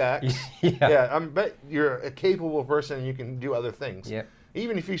this pickaxe. I bet you're a capable person and you can do other things. Yeah.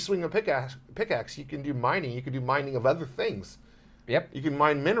 Even if you swing a pickaxe, you can do mining. You can do mining of other things. Yep. You can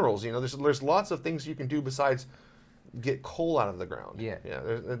mine minerals. There's lots of things you can do besides get coal out of the ground. Yeah. Yeah.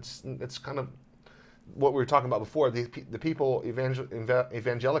 It's kind of what we were talking about before. The people,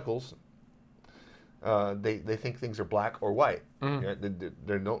 evangelicals. They think things are black or white.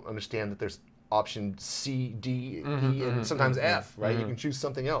 They don't understand that there's option C, D, E, and sometimes F, right? You can choose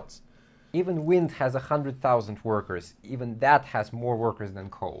something else. Even wind has 100,000 workers. Even that has more workers than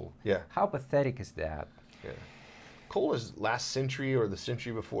coal. Yeah. How pathetic is that? Yeah. Coal is last century or the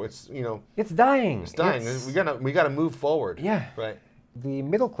century before. It's, you know, It's dying. it's dying. We gotta move forward. Yeah. Right. The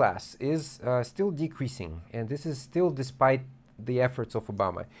middle class is still decreasing, and this is still despite the efforts of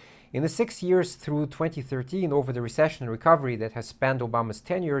Obama. In the 6 years through 2013, over the recession and recovery that has spanned Obama's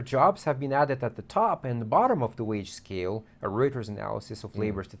tenure, jobs have been added at the top and the bottom of the wage scale, a Reuters analysis of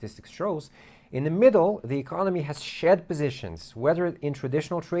labor statistics shows. In the middle, the economy has shed positions, whether in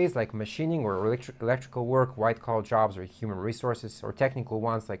traditional trades like machining or electrical work, white-collar jobs or human resources, or technical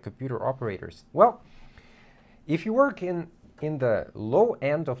ones like computer operators. Well, if you work in the low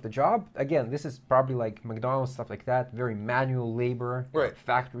end of the job, again, this is probably like McDonald's, stuff like that, very manual labor, Right.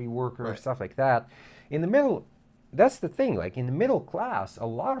 factory worker, Right. stuff like that. In the middle, that's the thing, like in the middle class, a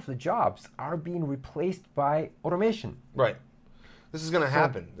lot of the jobs are being replaced by automation. Right. This is going to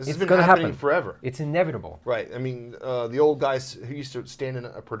happen. This has it's been gonna happening happen. forever. It's inevitable. Right. I mean, the old guys who used to stand in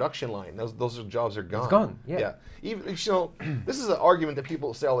a production line, those jobs are gone. It's gone, yeah. Even, you know, this is an argument that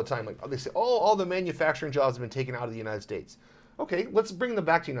people say all the time. Like they say, oh, all the manufacturing jobs have been taken out of the United States. Okay, let's bring them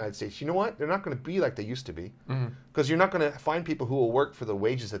back to the United States. You know what? They're not going to be like they used to be, because you're not going to find people who will work for the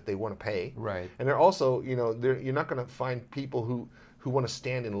wages that they want to pay. Right. And they're also, you know, you're not going to find people who want to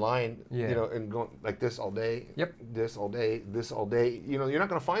stand in line, Yeah. you know, and go like this all day. Yep. This all day. This all day. You know, you're not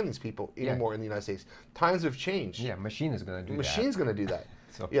going to find these people Yeah. anymore in the United States. Times have changed. Yeah, machine is going to do Machine's going to do that.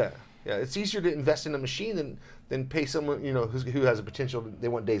 So- Yeah. Yeah, it's easier to invest in a machine than pay someone, you know, who has a potential. They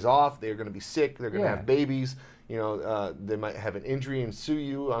want days off. They're going to be sick. They're going to Yeah. have babies. You know, they might have an injury and sue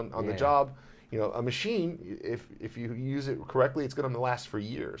you on the Yeah. job. You know, a machine, if you use it correctly, it's going to last for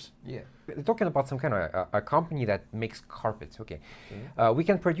years. Yeah, talking about some kind of a company that makes carpets. Okay, we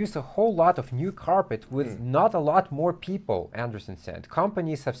can produce a whole lot of new carpet with not a lot more people. Anderson said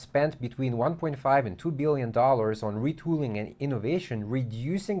companies have spent between 1.5 and 2 billion dollars on retooling and innovation,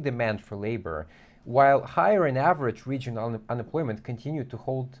 reducing demand for labor, while higher and average regional unemployment continue to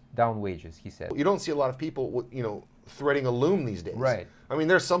hold down wages. He said. You don't see a lot of people, you know, threading a loom these days. Right. I mean,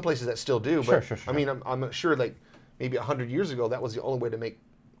 there's some places that still do, Sure, but sure, sure. I mean, I'm sure like maybe 100 years ago that was the only way to make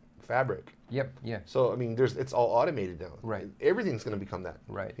fabric. Yep. Yeah. So I mean, it's all automated now. Right. Everything's going to become that.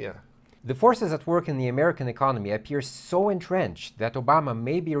 Right. Yeah. The forces at work in the American economy appear so entrenched that Obama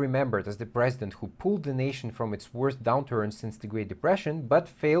may be remembered as the president who pulled the nation from its worst downturn since the Great Depression, but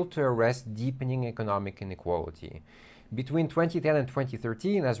failed to arrest deepening economic inequality. Between 2010 and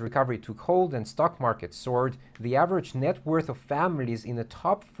 2013, as recovery took hold and stock markets soared, the average net worth of families in the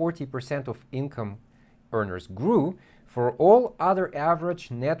top 40% of income earners grew. For all other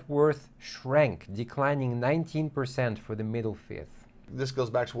average net worth shrank, declining 19% for the middle fifth. This goes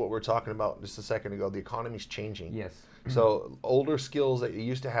back to what we were talking about just a second ago. The economy's changing. Yes. So older skills that you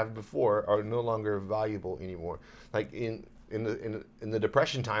used to have before are no longer valuable anymore. Like in the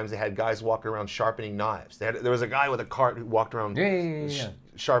Depression times, they had guys walking around sharpening knives. There was a guy with a cart who walked around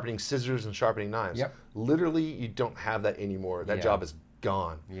sharpening scissors and sharpening knives. Yep. Literally, you don't have that anymore. That Yeah. job is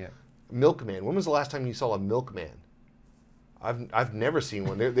gone. Yeah. Milkman. When was the last time you saw a milkman? I've never seen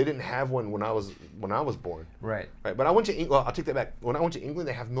one. They didn't have one when I was born. Right. Right. But I went to England. Well, I'll take that back. When I went to England,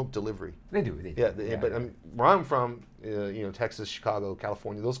 they have milk delivery. They do. They do. Yeah, but where I'm from, you know, Texas, Chicago,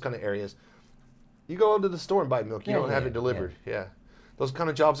 California, those kind of areas, you go into the store and buy milk. You Yeah, don't have yeah, it delivered. Yeah. Those kind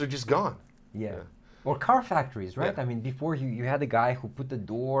of jobs are just gone. Yeah. Or car factories, right? Yeah. I mean, before you had a guy who put the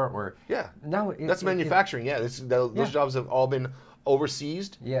door or... Yeah. Now That's manufacturing. Those Yeah. jobs have all been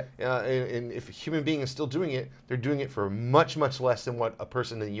overseas. Yeah. And if a human being is still doing it, they're doing it for much, much less than what a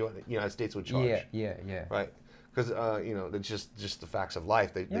person in the United States would charge. Yeah. Right. Because you know, it's just the facts of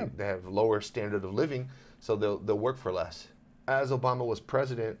life. They have lower standard of living, so they'll work for less. As Obama was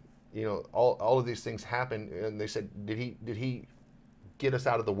president, you know, all of these things happened, and they said, did he get us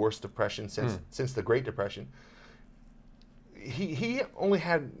out of the worst depression since the Great Depression? He only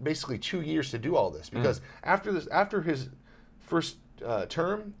had basically 2 years to do all this, because after his first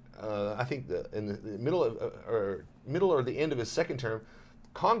term, I think in the middle or the end of his second term,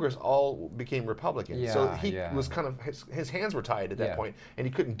 Congress all became Republican. So he was kind of his hands were tied at that point, and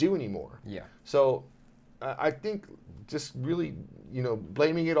he couldn't do anymore. Yeah. So I think just really, you know,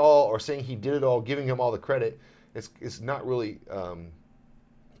 blaming it all or saying he did it all, giving him all the credit, is not really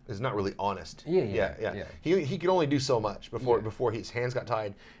honest. Yeah. He could only do so much before his hands got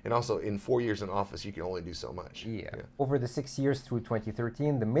tied, and also in 4 years in office, you can only do so much. Yeah. Over the 6 years through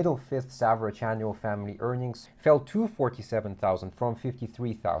 2013, the middle fifth's average annual family earnings fell to $47,000 from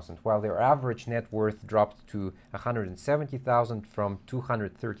 $53,000, while their average net worth dropped to $170,000 from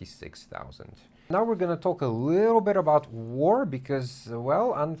 $236,000. Now we're going to talk a little bit about war because,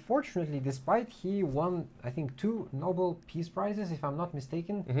 well, unfortunately, despite he won, I think, 2 Nobel Peace Prizes, if I'm not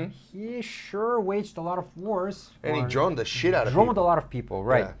mistaken, he sure waged a lot of wars. And he droned the shit out of people. Droned a lot of people,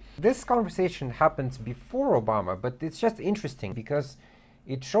 right. Yeah. This conversation happens before Obama, but it's just interesting because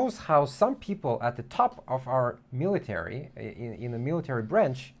it shows how some people at the top of our military, in the military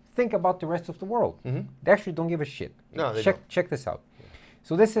branch, think about the rest of the world. They actually don't give a shit. No, they don't. Check this out.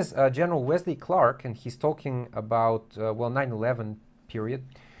 So this is General Wesley Clark, and he's talking about, 9/11 period.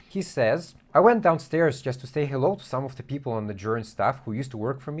 He says, I went downstairs just to say hello to some of the people on the Joint staff who used to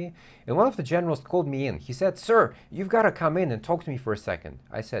work for me, and one of the generals called me in. He said, sir, you've got to come in and talk to me for a second.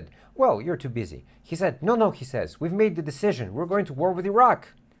 I said, well, you're too busy. He said, no, he says, we've made the decision. We're going to war with Iraq.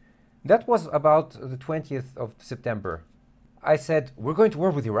 That was about the 20th of September. I said, we're going to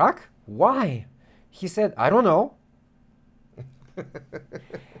war with Iraq? Why? He said, I don't know.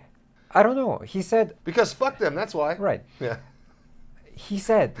 I don't know. He said... Because fuck them, that's why. Right. Yeah. He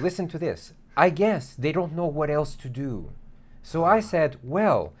said, listen to this, I guess they don't know what else to do. So I said,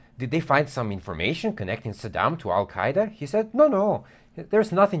 well, did they find some information connecting Saddam to Al-Qaeda? He said, no,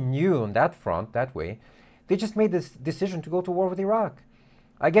 there's nothing new on that front that way. They just made this decision to go to war with Iraq.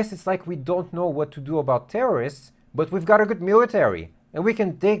 I guess it's like we don't know what to do about terrorists, but we've got a good military. And we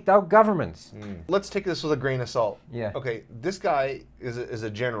can take down governments. Let's take this with a grain of salt. Yeah. Okay, this guy is a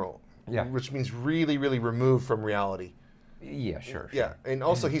general. Yeah. Which means really, really removed from reality. Yeah, sure. Yeah, and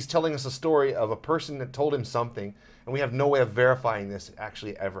also he's telling us a story of a person that told him something, and we have no way of verifying this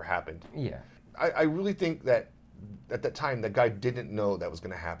actually ever happened. Yeah. I really think that at that time, the guy didn't know that was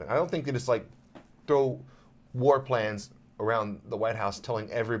going to happen. I don't think they just like throw war plans around the White House telling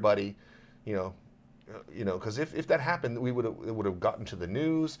everybody, because if that happened, it would have gotten to the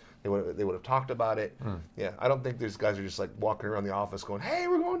news. They would have talked about it. Yeah, I don't think these guys are just like walking around the office going, "Hey,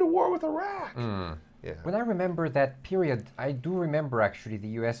 we're going to war with Iraq." Yeah. When I remember that period, I do remember actually the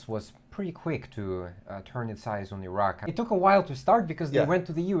U.S. was pretty quick to turn its eyes on Iraq. It took a while to start because they went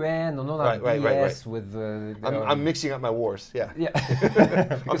to the UN and all that BS with. I'm mixing up my wars. Yeah. Yeah.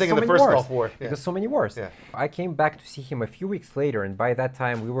 I'm thinking the first Gulf War. Yeah. Because so many wars. Yeah. I came back to see him a few weeks later, and by that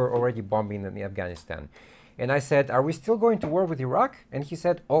time we were already bombing in Afghanistan. And I said, are we still going to war with Iraq? And he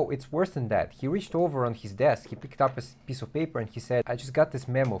said, oh, it's worse than that. He reached over on his desk, he picked up a piece of paper, and he said, I just got this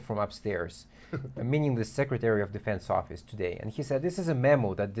memo from upstairs, meaning the Secretary of Defense office today. And he said, this is a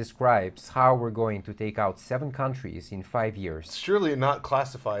memo that describes how we're going to take out 7 countries in 5 years. Surely not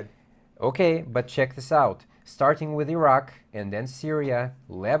classified. Okay, but check this out. Starting with Iraq, and then Syria,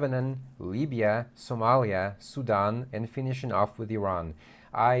 Lebanon, Libya, Somalia, Sudan, and finishing off with Iran.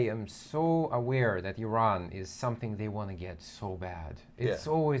 I am so aware that Iran is something they want to get so bad. It's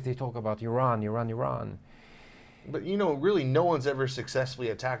always they talk about Iran. But really no one's ever successfully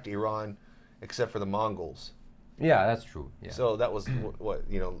attacked Iran except for the Mongols. Yeah, that's true. Yeah. So that was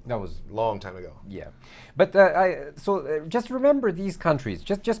that was a long time ago. Yeah. But just remember these countries.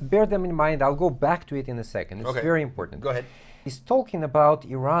 Just bear them in mind. I'll go back to it in a second. It's very important. Go ahead. He's talking about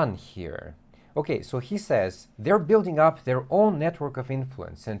Iran here. Okay, so he says they're building up their own network of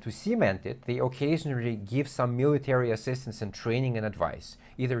influence, and to cement it, they occasionally give some military assistance and training and advice,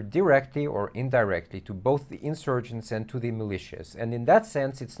 either directly or indirectly, to both the insurgents and to the militias. And in that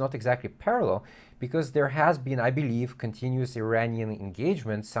sense, it's not exactly parallel, because there has been, I believe, continuous Iranian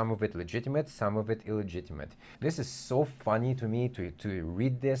engagement, some of it legitimate, some of it illegitimate. This is so funny to me to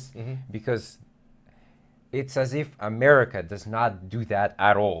read this, because it's as if America does not do that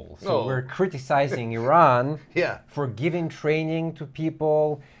at all. So we're criticizing Iran for giving training to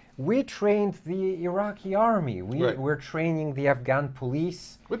people. We trained the Iraqi army. We're training the Afghan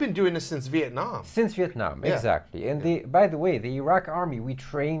police. We've been doing this since Vietnam. Since Vietnam, exactly. And by the way, the Iraq army, we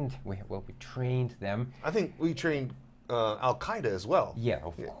trained them. I think we trained Al-Qaeda as well. Yeah,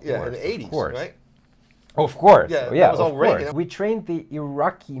 of course. Yeah, in the 80s, right? Of course. Yeah, that was all Reagan. We trained the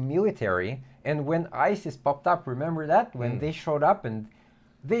Iraqi military. And when ISIS popped up, remember that? When they showed up and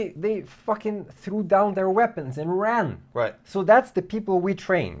they fucking threw down their weapons and ran. Right. So that's the people we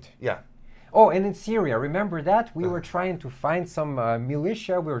trained. Yeah. Oh, and in Syria, remember that? We were trying to find some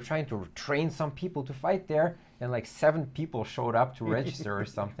militia. We were trying to train some people to fight there. And like 7 people showed up to register or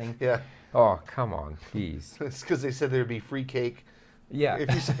something. Yeah. Oh, come on, please. It's because they said there'd be free cake. Yeah.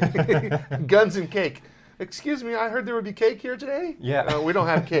 If you say guns and cake. Excuse me, I heard there would be cake here today? Yeah. We don't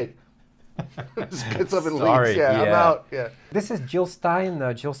have cake. Just gets up and Sorry, leaves. Yeah, I'm out. Yeah. This is Jill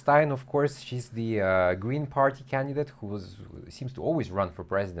Stein. Jill Stein, of course, she's the Green Party candidate who seems to always run for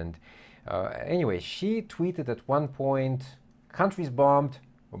president. Anyway, she tweeted at one point, countries bombed,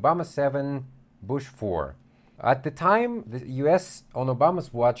 Obama 7, Bush 4. At the time, the US on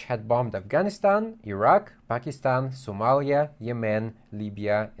Obama's watch had bombed Afghanistan, Iraq, Pakistan, Somalia, Yemen,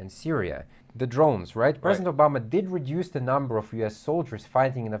 Libya, and Syria. The drones, right? President Obama did reduce the number of US soldiers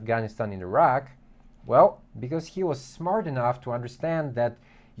fighting in Afghanistan and Iraq. Well, because he was smart enough to understand that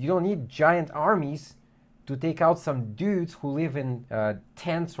you don't need giant armies to take out some dudes who live in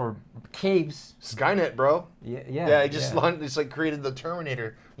tents or caves. Skynet, bro. Yeah, he just like created the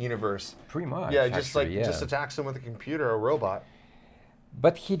Terminator universe. Pretty much. Yeah, actually, just attacks them with a computer or a robot.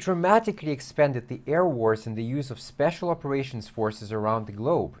 But he dramatically expanded the air wars and the use of special operations forces around the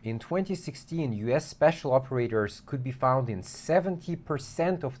globe. In 2016, US special operators could be found in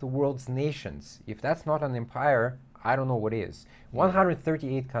 70% of the world's nations. If that's not an empire, I don't know what is.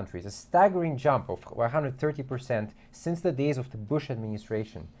 138 countries, a staggering jump of 130% since the days of the Bush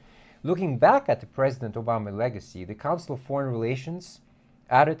administration. Looking back at the President Obama legacy, the Council of Foreign Relations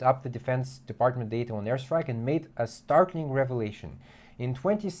added up the Defense Department data on airstrike and made a startling revelation. In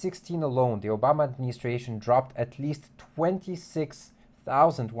 2016 alone, the Obama administration dropped at least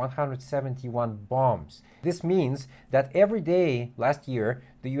 26,171 bombs. This means that every day last year,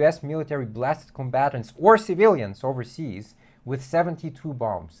 the US military blasted combatants or civilians overseas with 72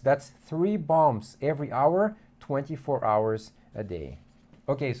 bombs. That's 3 bombs every hour, 24 hours a day.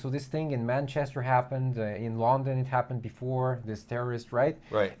 Okay, so this thing in Manchester happened, in London it happened before, this terrorist, right?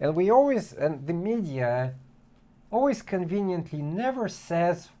 Right. And the media always conveniently never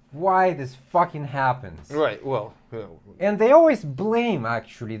says why this fucking happens. Right, well. And they always blame,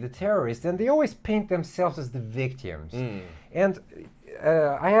 actually, the terrorists, and they always paint themselves as the victims. And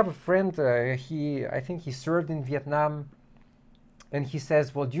I have a friend, I think he served in Vietnam, and he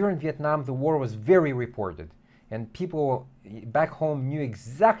says, well, during Vietnam, the war was very reported, and people back home knew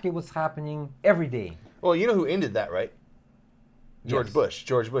exactly what's happening every day. Well, you know who ended that, right? George Bush.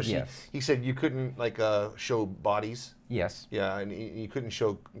 George Bush. Yes. He said you couldn't show bodies. Yes. Yeah, and you couldn't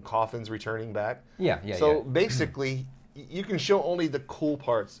show coffins returning back. Yeah. So basically, you can show only the cool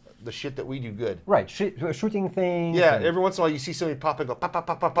parts, the shit that we do good. Right, shooting things. Yeah, every once in a while you see somebody pop and go pop, pop,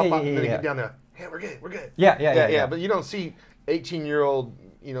 pop, pop, pop, and then they get down there. Hey, we're good. Yeah. But you don't see 18-year-old,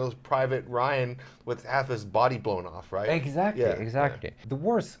 Private Ryan with half his body blown off, right? Exactly. The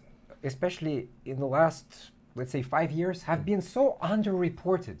wars, especially in the last, let's say, 5 years, have been so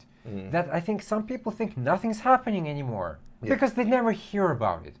underreported that I think some people think nothing's happening anymore because they never hear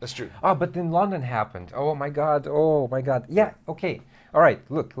about it. That's true. Oh, but then London happened. Oh my God. Yeah, okay. All right,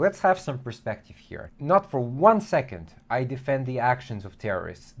 look, let's have some perspective here. Not for 1 second I defend the actions of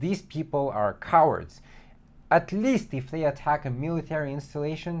terrorists. These people are cowards. At least if they attack a military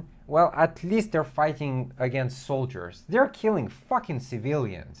installation, well, at least they're fighting against soldiers. They're killing fucking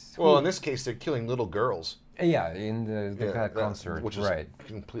civilians. Well, in this case, they're killing little girls. Yeah, in the concert, which is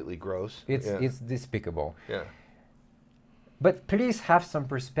completely gross. It's despicable. Yeah. But please have some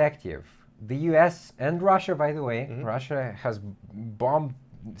perspective. The US and Russia, by the way, Russia has bombed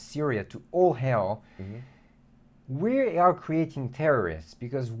Syria to all hell. We are creating terrorists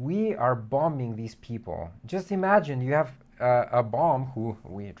because we are bombing these people. Just imagine you have a bomb who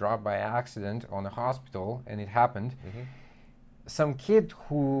we dropped by accident on a hospital, and it happened. Some kid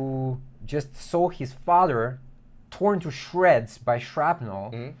who just saw his father torn to shreds by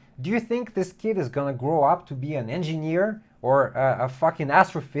shrapnel. Do you think this kid is gonna grow up to be an engineer or a fucking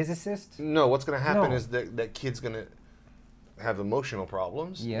astrophysicist? No, what's gonna happen is that kid's gonna have emotional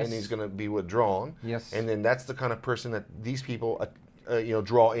problems, and he's going to be withdrawn. Yes. And then that's the kind of person that these people,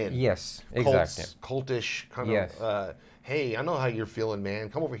 draw in. Yes, exactly. Cultish kind of, hey, I know how you're feeling,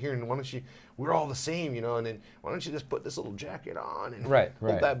 man. Come over here and why don't you, we're all the same, and then why don't you just put this little jacket on and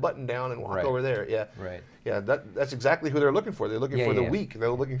hold that button down and walk over there. Yeah. Right. Yeah, that's exactly who they're looking for. They're looking for the weak.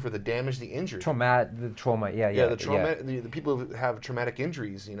 They're looking for the damaged, the injured. The trauma, the people who have traumatic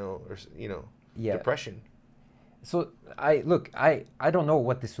injuries, depression. So I don't know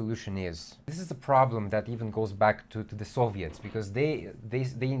what the solution is. This is a problem that even goes back to the Soviets, because they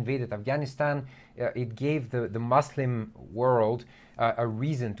invaded Afghanistan. It gave the Muslim world a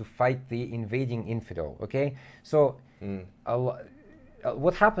reason to fight the invading infidel. Okay, so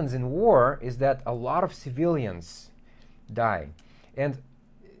what happens in war is that a lot of civilians die, and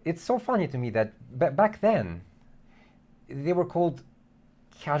it's so funny to me that back then they were called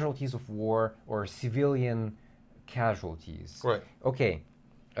casualties of war or civilian casualties. Right. Okay.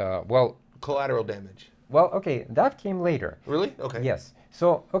 Collateral damage. Well, okay, that came later. Really? Okay. Yes.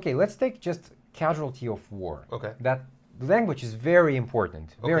 So, okay, let's take just casualty of war. Okay. That language is very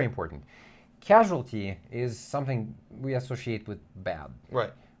important. Very important. Casualty is something we associate with bad.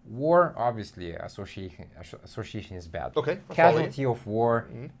 Right. War, obviously, association is bad. Okay. Casualty of war,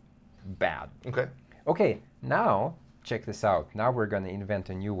 bad. Okay. Okay, now check this out. Now we're going to invent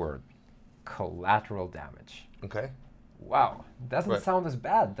a new word: collateral damage. Okay. Wow, doesn't Right. sound as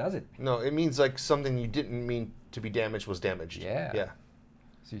bad, does it? No, it means like something you didn't mean to be damaged was damaged. Yeah. Yeah.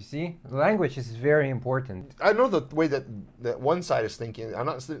 So you see, language is very important. I know the way that one side is thinking. I'm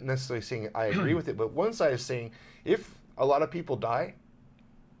not necessarily saying I agree with it, but one side is saying if a lot of people die,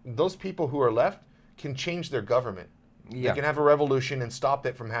 those people who are left can change their government. Yeah. They can have a revolution and stop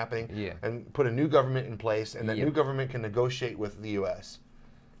it from happening, Yeah. and put a new government in place, and that Yeah. new government can negotiate with the U.S.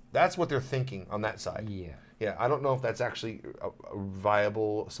 That's what they're thinking on that side. Yeah. Yeah, I don't know if that's actually a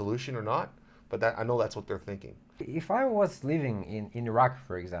viable solution or not, but that I know that's what they're thinking. If I was living in Iraq,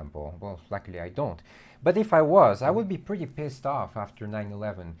 for example, well, luckily I don't, but if I was, I would be pretty pissed off after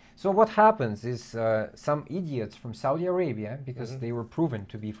 9/11. So what happens is some idiots from Saudi Arabia, because they were proven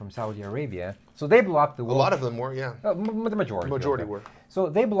to be from Saudi Arabia, so they blew up the A world. lot of them were, yeah. The majority. The majority of them. were. So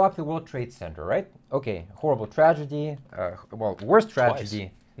they blew up the World Trade Center, right? Okay, horrible tragedy. Well, worst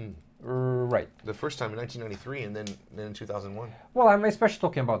tragedy. Right. The first time in 1993, and then in 2001. Well, I'm especially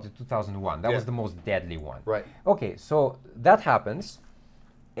talking about the 2001. That Yeah. was the most deadly one. Right. Okay, so that happens,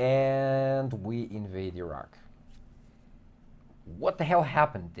 and we invade Iraq. What the hell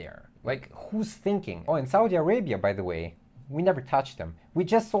happened there? Like, who's thinking? Oh, in Saudi Arabia, by the way, we never touched them. We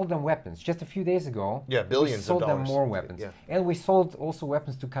just sold them weapons. Just a few days ago, Yeah, billions we of sold them dollars. more weapons. Yeah. And we sold also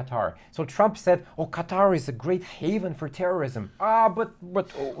weapons to Qatar. So Trump said, oh, Qatar is a great haven for terrorism. But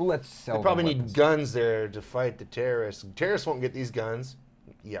let's sell They probably them need weapons. guns there to fight the terrorists. Terrorists won't get these guns.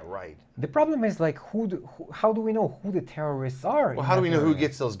 Yeah, right. The problem is, like, how do we know who the terrorists are? Well, in how do that we know who area?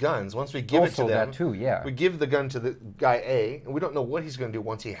 gets those guns? Once we give it Also to them, that too, yeah. we give the gun to the guy A, and we don't know what he's going to do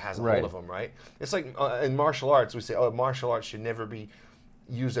once he has a Right. hold of them, right? It's like in martial arts, we say, oh, martial arts should never be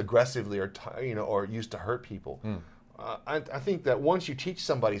used aggressively or or used to hurt people. I think that once you teach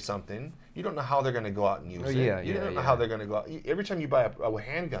somebody something, you don't know how they're going to go out and use it. yeah, You yeah, don't know yeah. how they're going to go out. Every time you buy a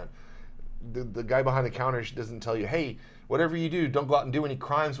handgun, the guy behind the counter doesn't tell you, hey, whatever you do, don't go out and do any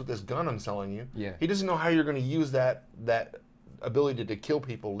crimes with this gun I'm selling you. Yeah. He doesn't know how you're going to use that ability to kill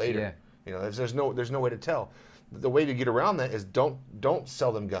people later. Yeah. You know, there's no way to tell. The way to get around that is don't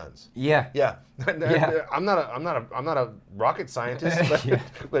sell them guns. Yeah. Yeah. Yeah. I'm not a rocket scientist, but, Yeah.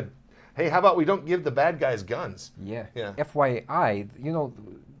 but hey, how about we don't give the bad guys guns? Yeah. Yeah. FYI,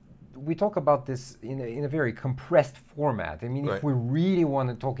 we talk about this in a very compressed format. I mean, Right. if we really want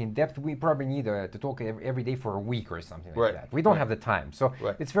to talk in depth, we probably need to talk every day for a week or something like Right. that. We don't Right. have the time. So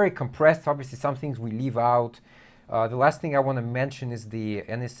Right. it's very compressed. Obviously, some things we leave out. The last thing I want to mention is the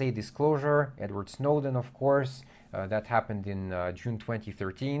NSA disclosure, Edward Snowden, of course. That happened in June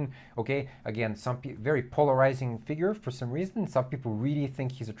 2013. Okay, again, very polarizing figure for some reason. Some people really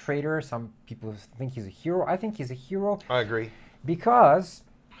think he's a traitor. Some people think he's a hero. I think he's a hero I agree. because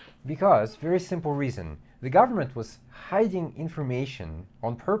very simple reason. The government was hiding information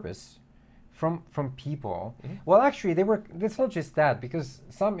on purpose from people. Well, actually, it's not just that, because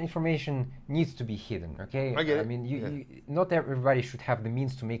some information needs to be hidden, okay? I get it. I mean, Yeah. not everybody should have the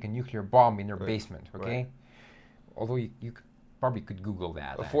means to make a nuclear bomb in their basement, okay? Right. Although you probably could Google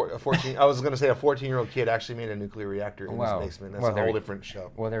that. A 14. I was going to say a 14-year-old kid actually made a nuclear reactor in Wow. his basement. That's Well, a there whole you- different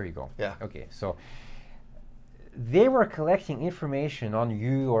show. Well, there you go. Yeah. Okay, so they were collecting information on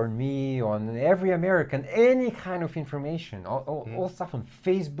you or me, on every American, any kind of information, all stuff on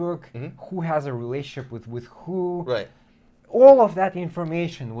Facebook, who has a relationship with who. Right. All of that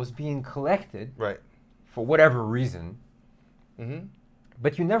information was being collected Right. for whatever reason. Mm-hmm.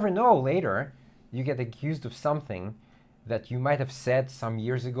 But you never know, later you get accused of something that you might have said some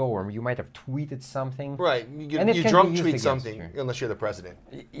years ago, or you might have tweeted something. Right. And it You can be drunk used tweet against something, you. unless you're the president.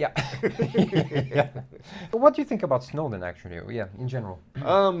 Yeah. Yeah. What do you think about Snowden, actually? Yeah, in general.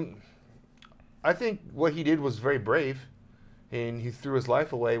 I think what he did was very brave, and he threw his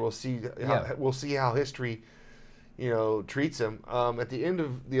life away. We'll see. Yeah. We'll see how history, treats him. At the end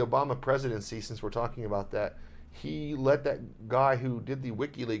of the Obama presidency, since we're talking about that, he let that guy who did the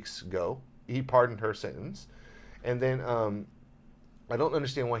WikiLeaks go. He pardoned her sentence, and then I don't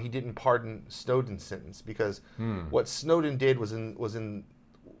understand why he didn't pardon Snowden's sentence, because what Snowden did was in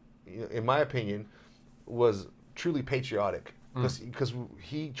my opinion, was truly patriotic, because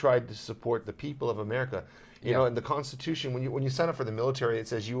he tried to support the people of America. You know, in the Constitution, when you sign up for the military, it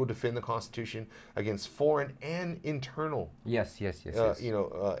says you will defend the Constitution against foreign and internal, Yes.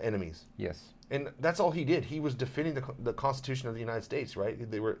 enemies. Yes. And that's all he did. He was defending the Constitution of the United States, right?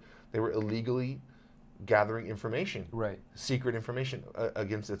 They were illegally gathering information, Right. secret information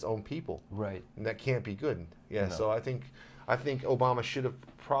against its own people, Right. and that can't be good. Yeah. No. So I think Obama should have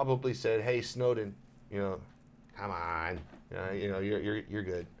probably said, "Hey, Snowden, come on, you're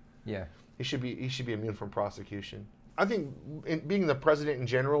good." Yeah. He should be immune from prosecution. I think being the president in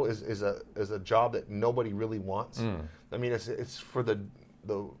general is a job that nobody really wants. I mean, it's for the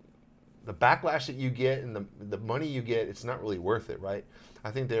backlash that you get and the money you get. It's not really worth it, right?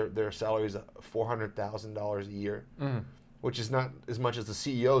 I think their salary is $400,000 a year, which is not as much as the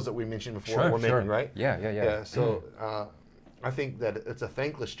CEOs that we mentioned before were making, right? Yeah. So I think that it's a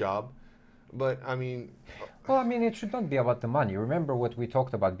thankless job, but I mean. Well, I mean, it should not be about the money. Remember what we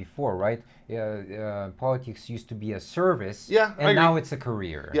talked about before, right? Politics used to be a service, and now it's a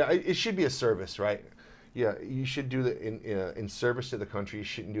career. Yeah, it should be a service, right? Yeah, you should do it in service to the country. You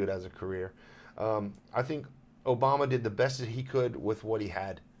shouldn't do it as a career. I think Obama did the best that he could with what he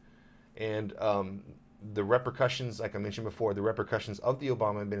had, and the repercussions, like I mentioned before, the repercussions of the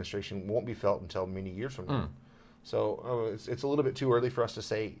Obama administration won't be felt until many years from now. So it's a little bit too early for us to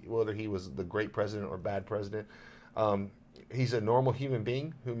say whether he was the great president or bad president. He's a normal human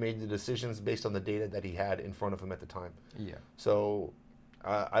being who made the decisions based on the data that he had in front of him at the time. Yeah. So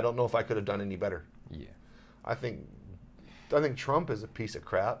I don't know if I could have done any better. Yeah. I think Trump is a piece of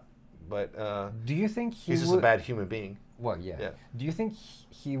crap, but do you think he's just a bad human being? Well, yeah. Do you think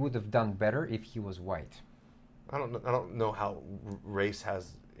he would have done better if he was white? I don't know how race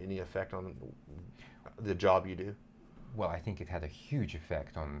has any effect on the job you do. Well, I think it had a huge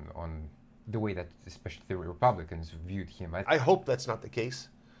effect on the way that especially the Republicans viewed him. I hope that's not the case.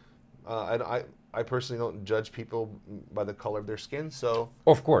 I personally don't judge people by the color of their skin, so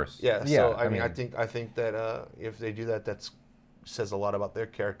of course, yeah. So I mean, I think that if they do that, that says a lot about their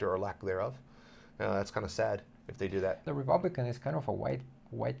character or lack thereof. That's kind of sad if they do that. The Republican is kind of a white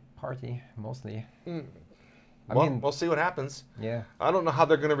party mostly. I mean, we'll see what happens. Yeah. I don't know how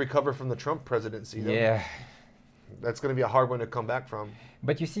they're going to recover from the Trump presidency, though. Yeah. That's going to be a hard one to come back from.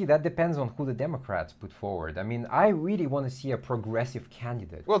 But you see, that depends on who the Democrats put forward. I mean, I really want to see a progressive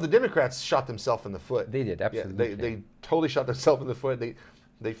candidate. Well, the Democrats shot themselves in the foot. They did, absolutely. Yeah, they totally shot themselves in the foot.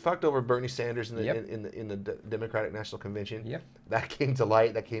 They fucked over Bernie Sanders in the Democratic National Convention. Yep. That came to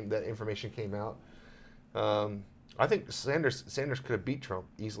light. That information came out. I think Sanders could have beat Trump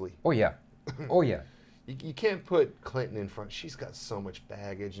easily. Oh yeah. Oh yeah. You can't put Clinton in front. She's got so much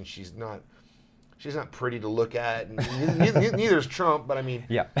baggage, and she's not pretty to look at. And neither is Trump. But I mean,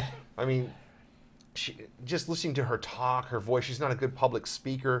 yeah. I mean, just listening to her talk, her voice. She's not a good public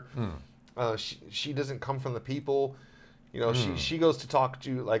speaker. She doesn't come from the people. You know, she goes to talk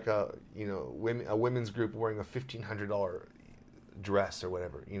to like a women's group wearing a $1,500 dress or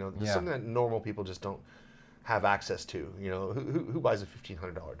whatever. You know, something that normal people just don't have access to. You know, who buys a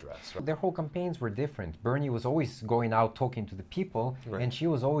 $1,500 dress? Right? Their whole campaigns were different. Bernie was always going out talking to the people, and she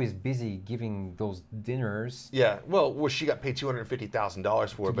was always busy giving those dinners. Yeah, well, she got paid $250,000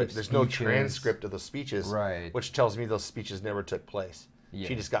 for, but there's no transcript of the speeches, right? Which tells me those speeches never took place. Yeah.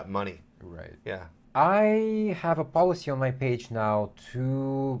 She just got money. Right. Yeah. I have a policy on my page now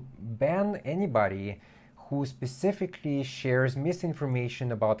to ban anybody who specifically shares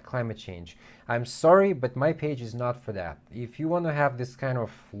misinformation about climate change. I'm sorry, but my page is not for that. If you want to have this kind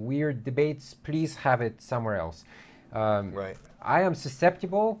of weird debates, please have it somewhere else. Right. I am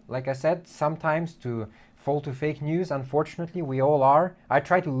susceptible, like I said, sometimes to fall to fake news. Unfortunately, we all are. I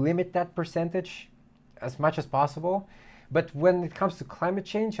try to limit that percentage as much as possible. But when it comes to climate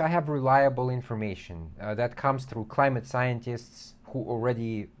change, I have reliable information that comes through climate scientists who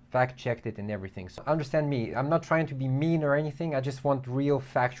already fact-checked it and everything. So understand me, I'm not trying to be mean or anything. I just want real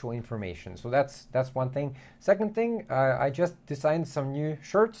factual information. So that's one thing. Second thing, I just designed some new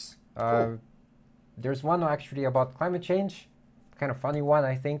shirts. Cool. There's one actually about climate change, kind of funny one,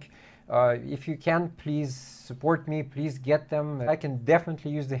 I think. If you can, please support me, please get them. I can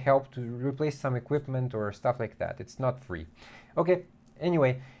definitely use the help to replace some equipment or stuff like that. It's not free. Okay,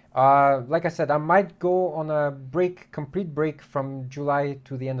 anyway, like I said, I might go on a complete break from July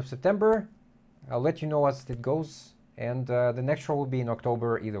to the end of September. I'll let you know as it goes. And the next show will be in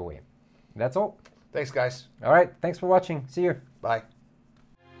October either way. That's all. Thanks, guys. All right, thanks for watching. See you. Bye.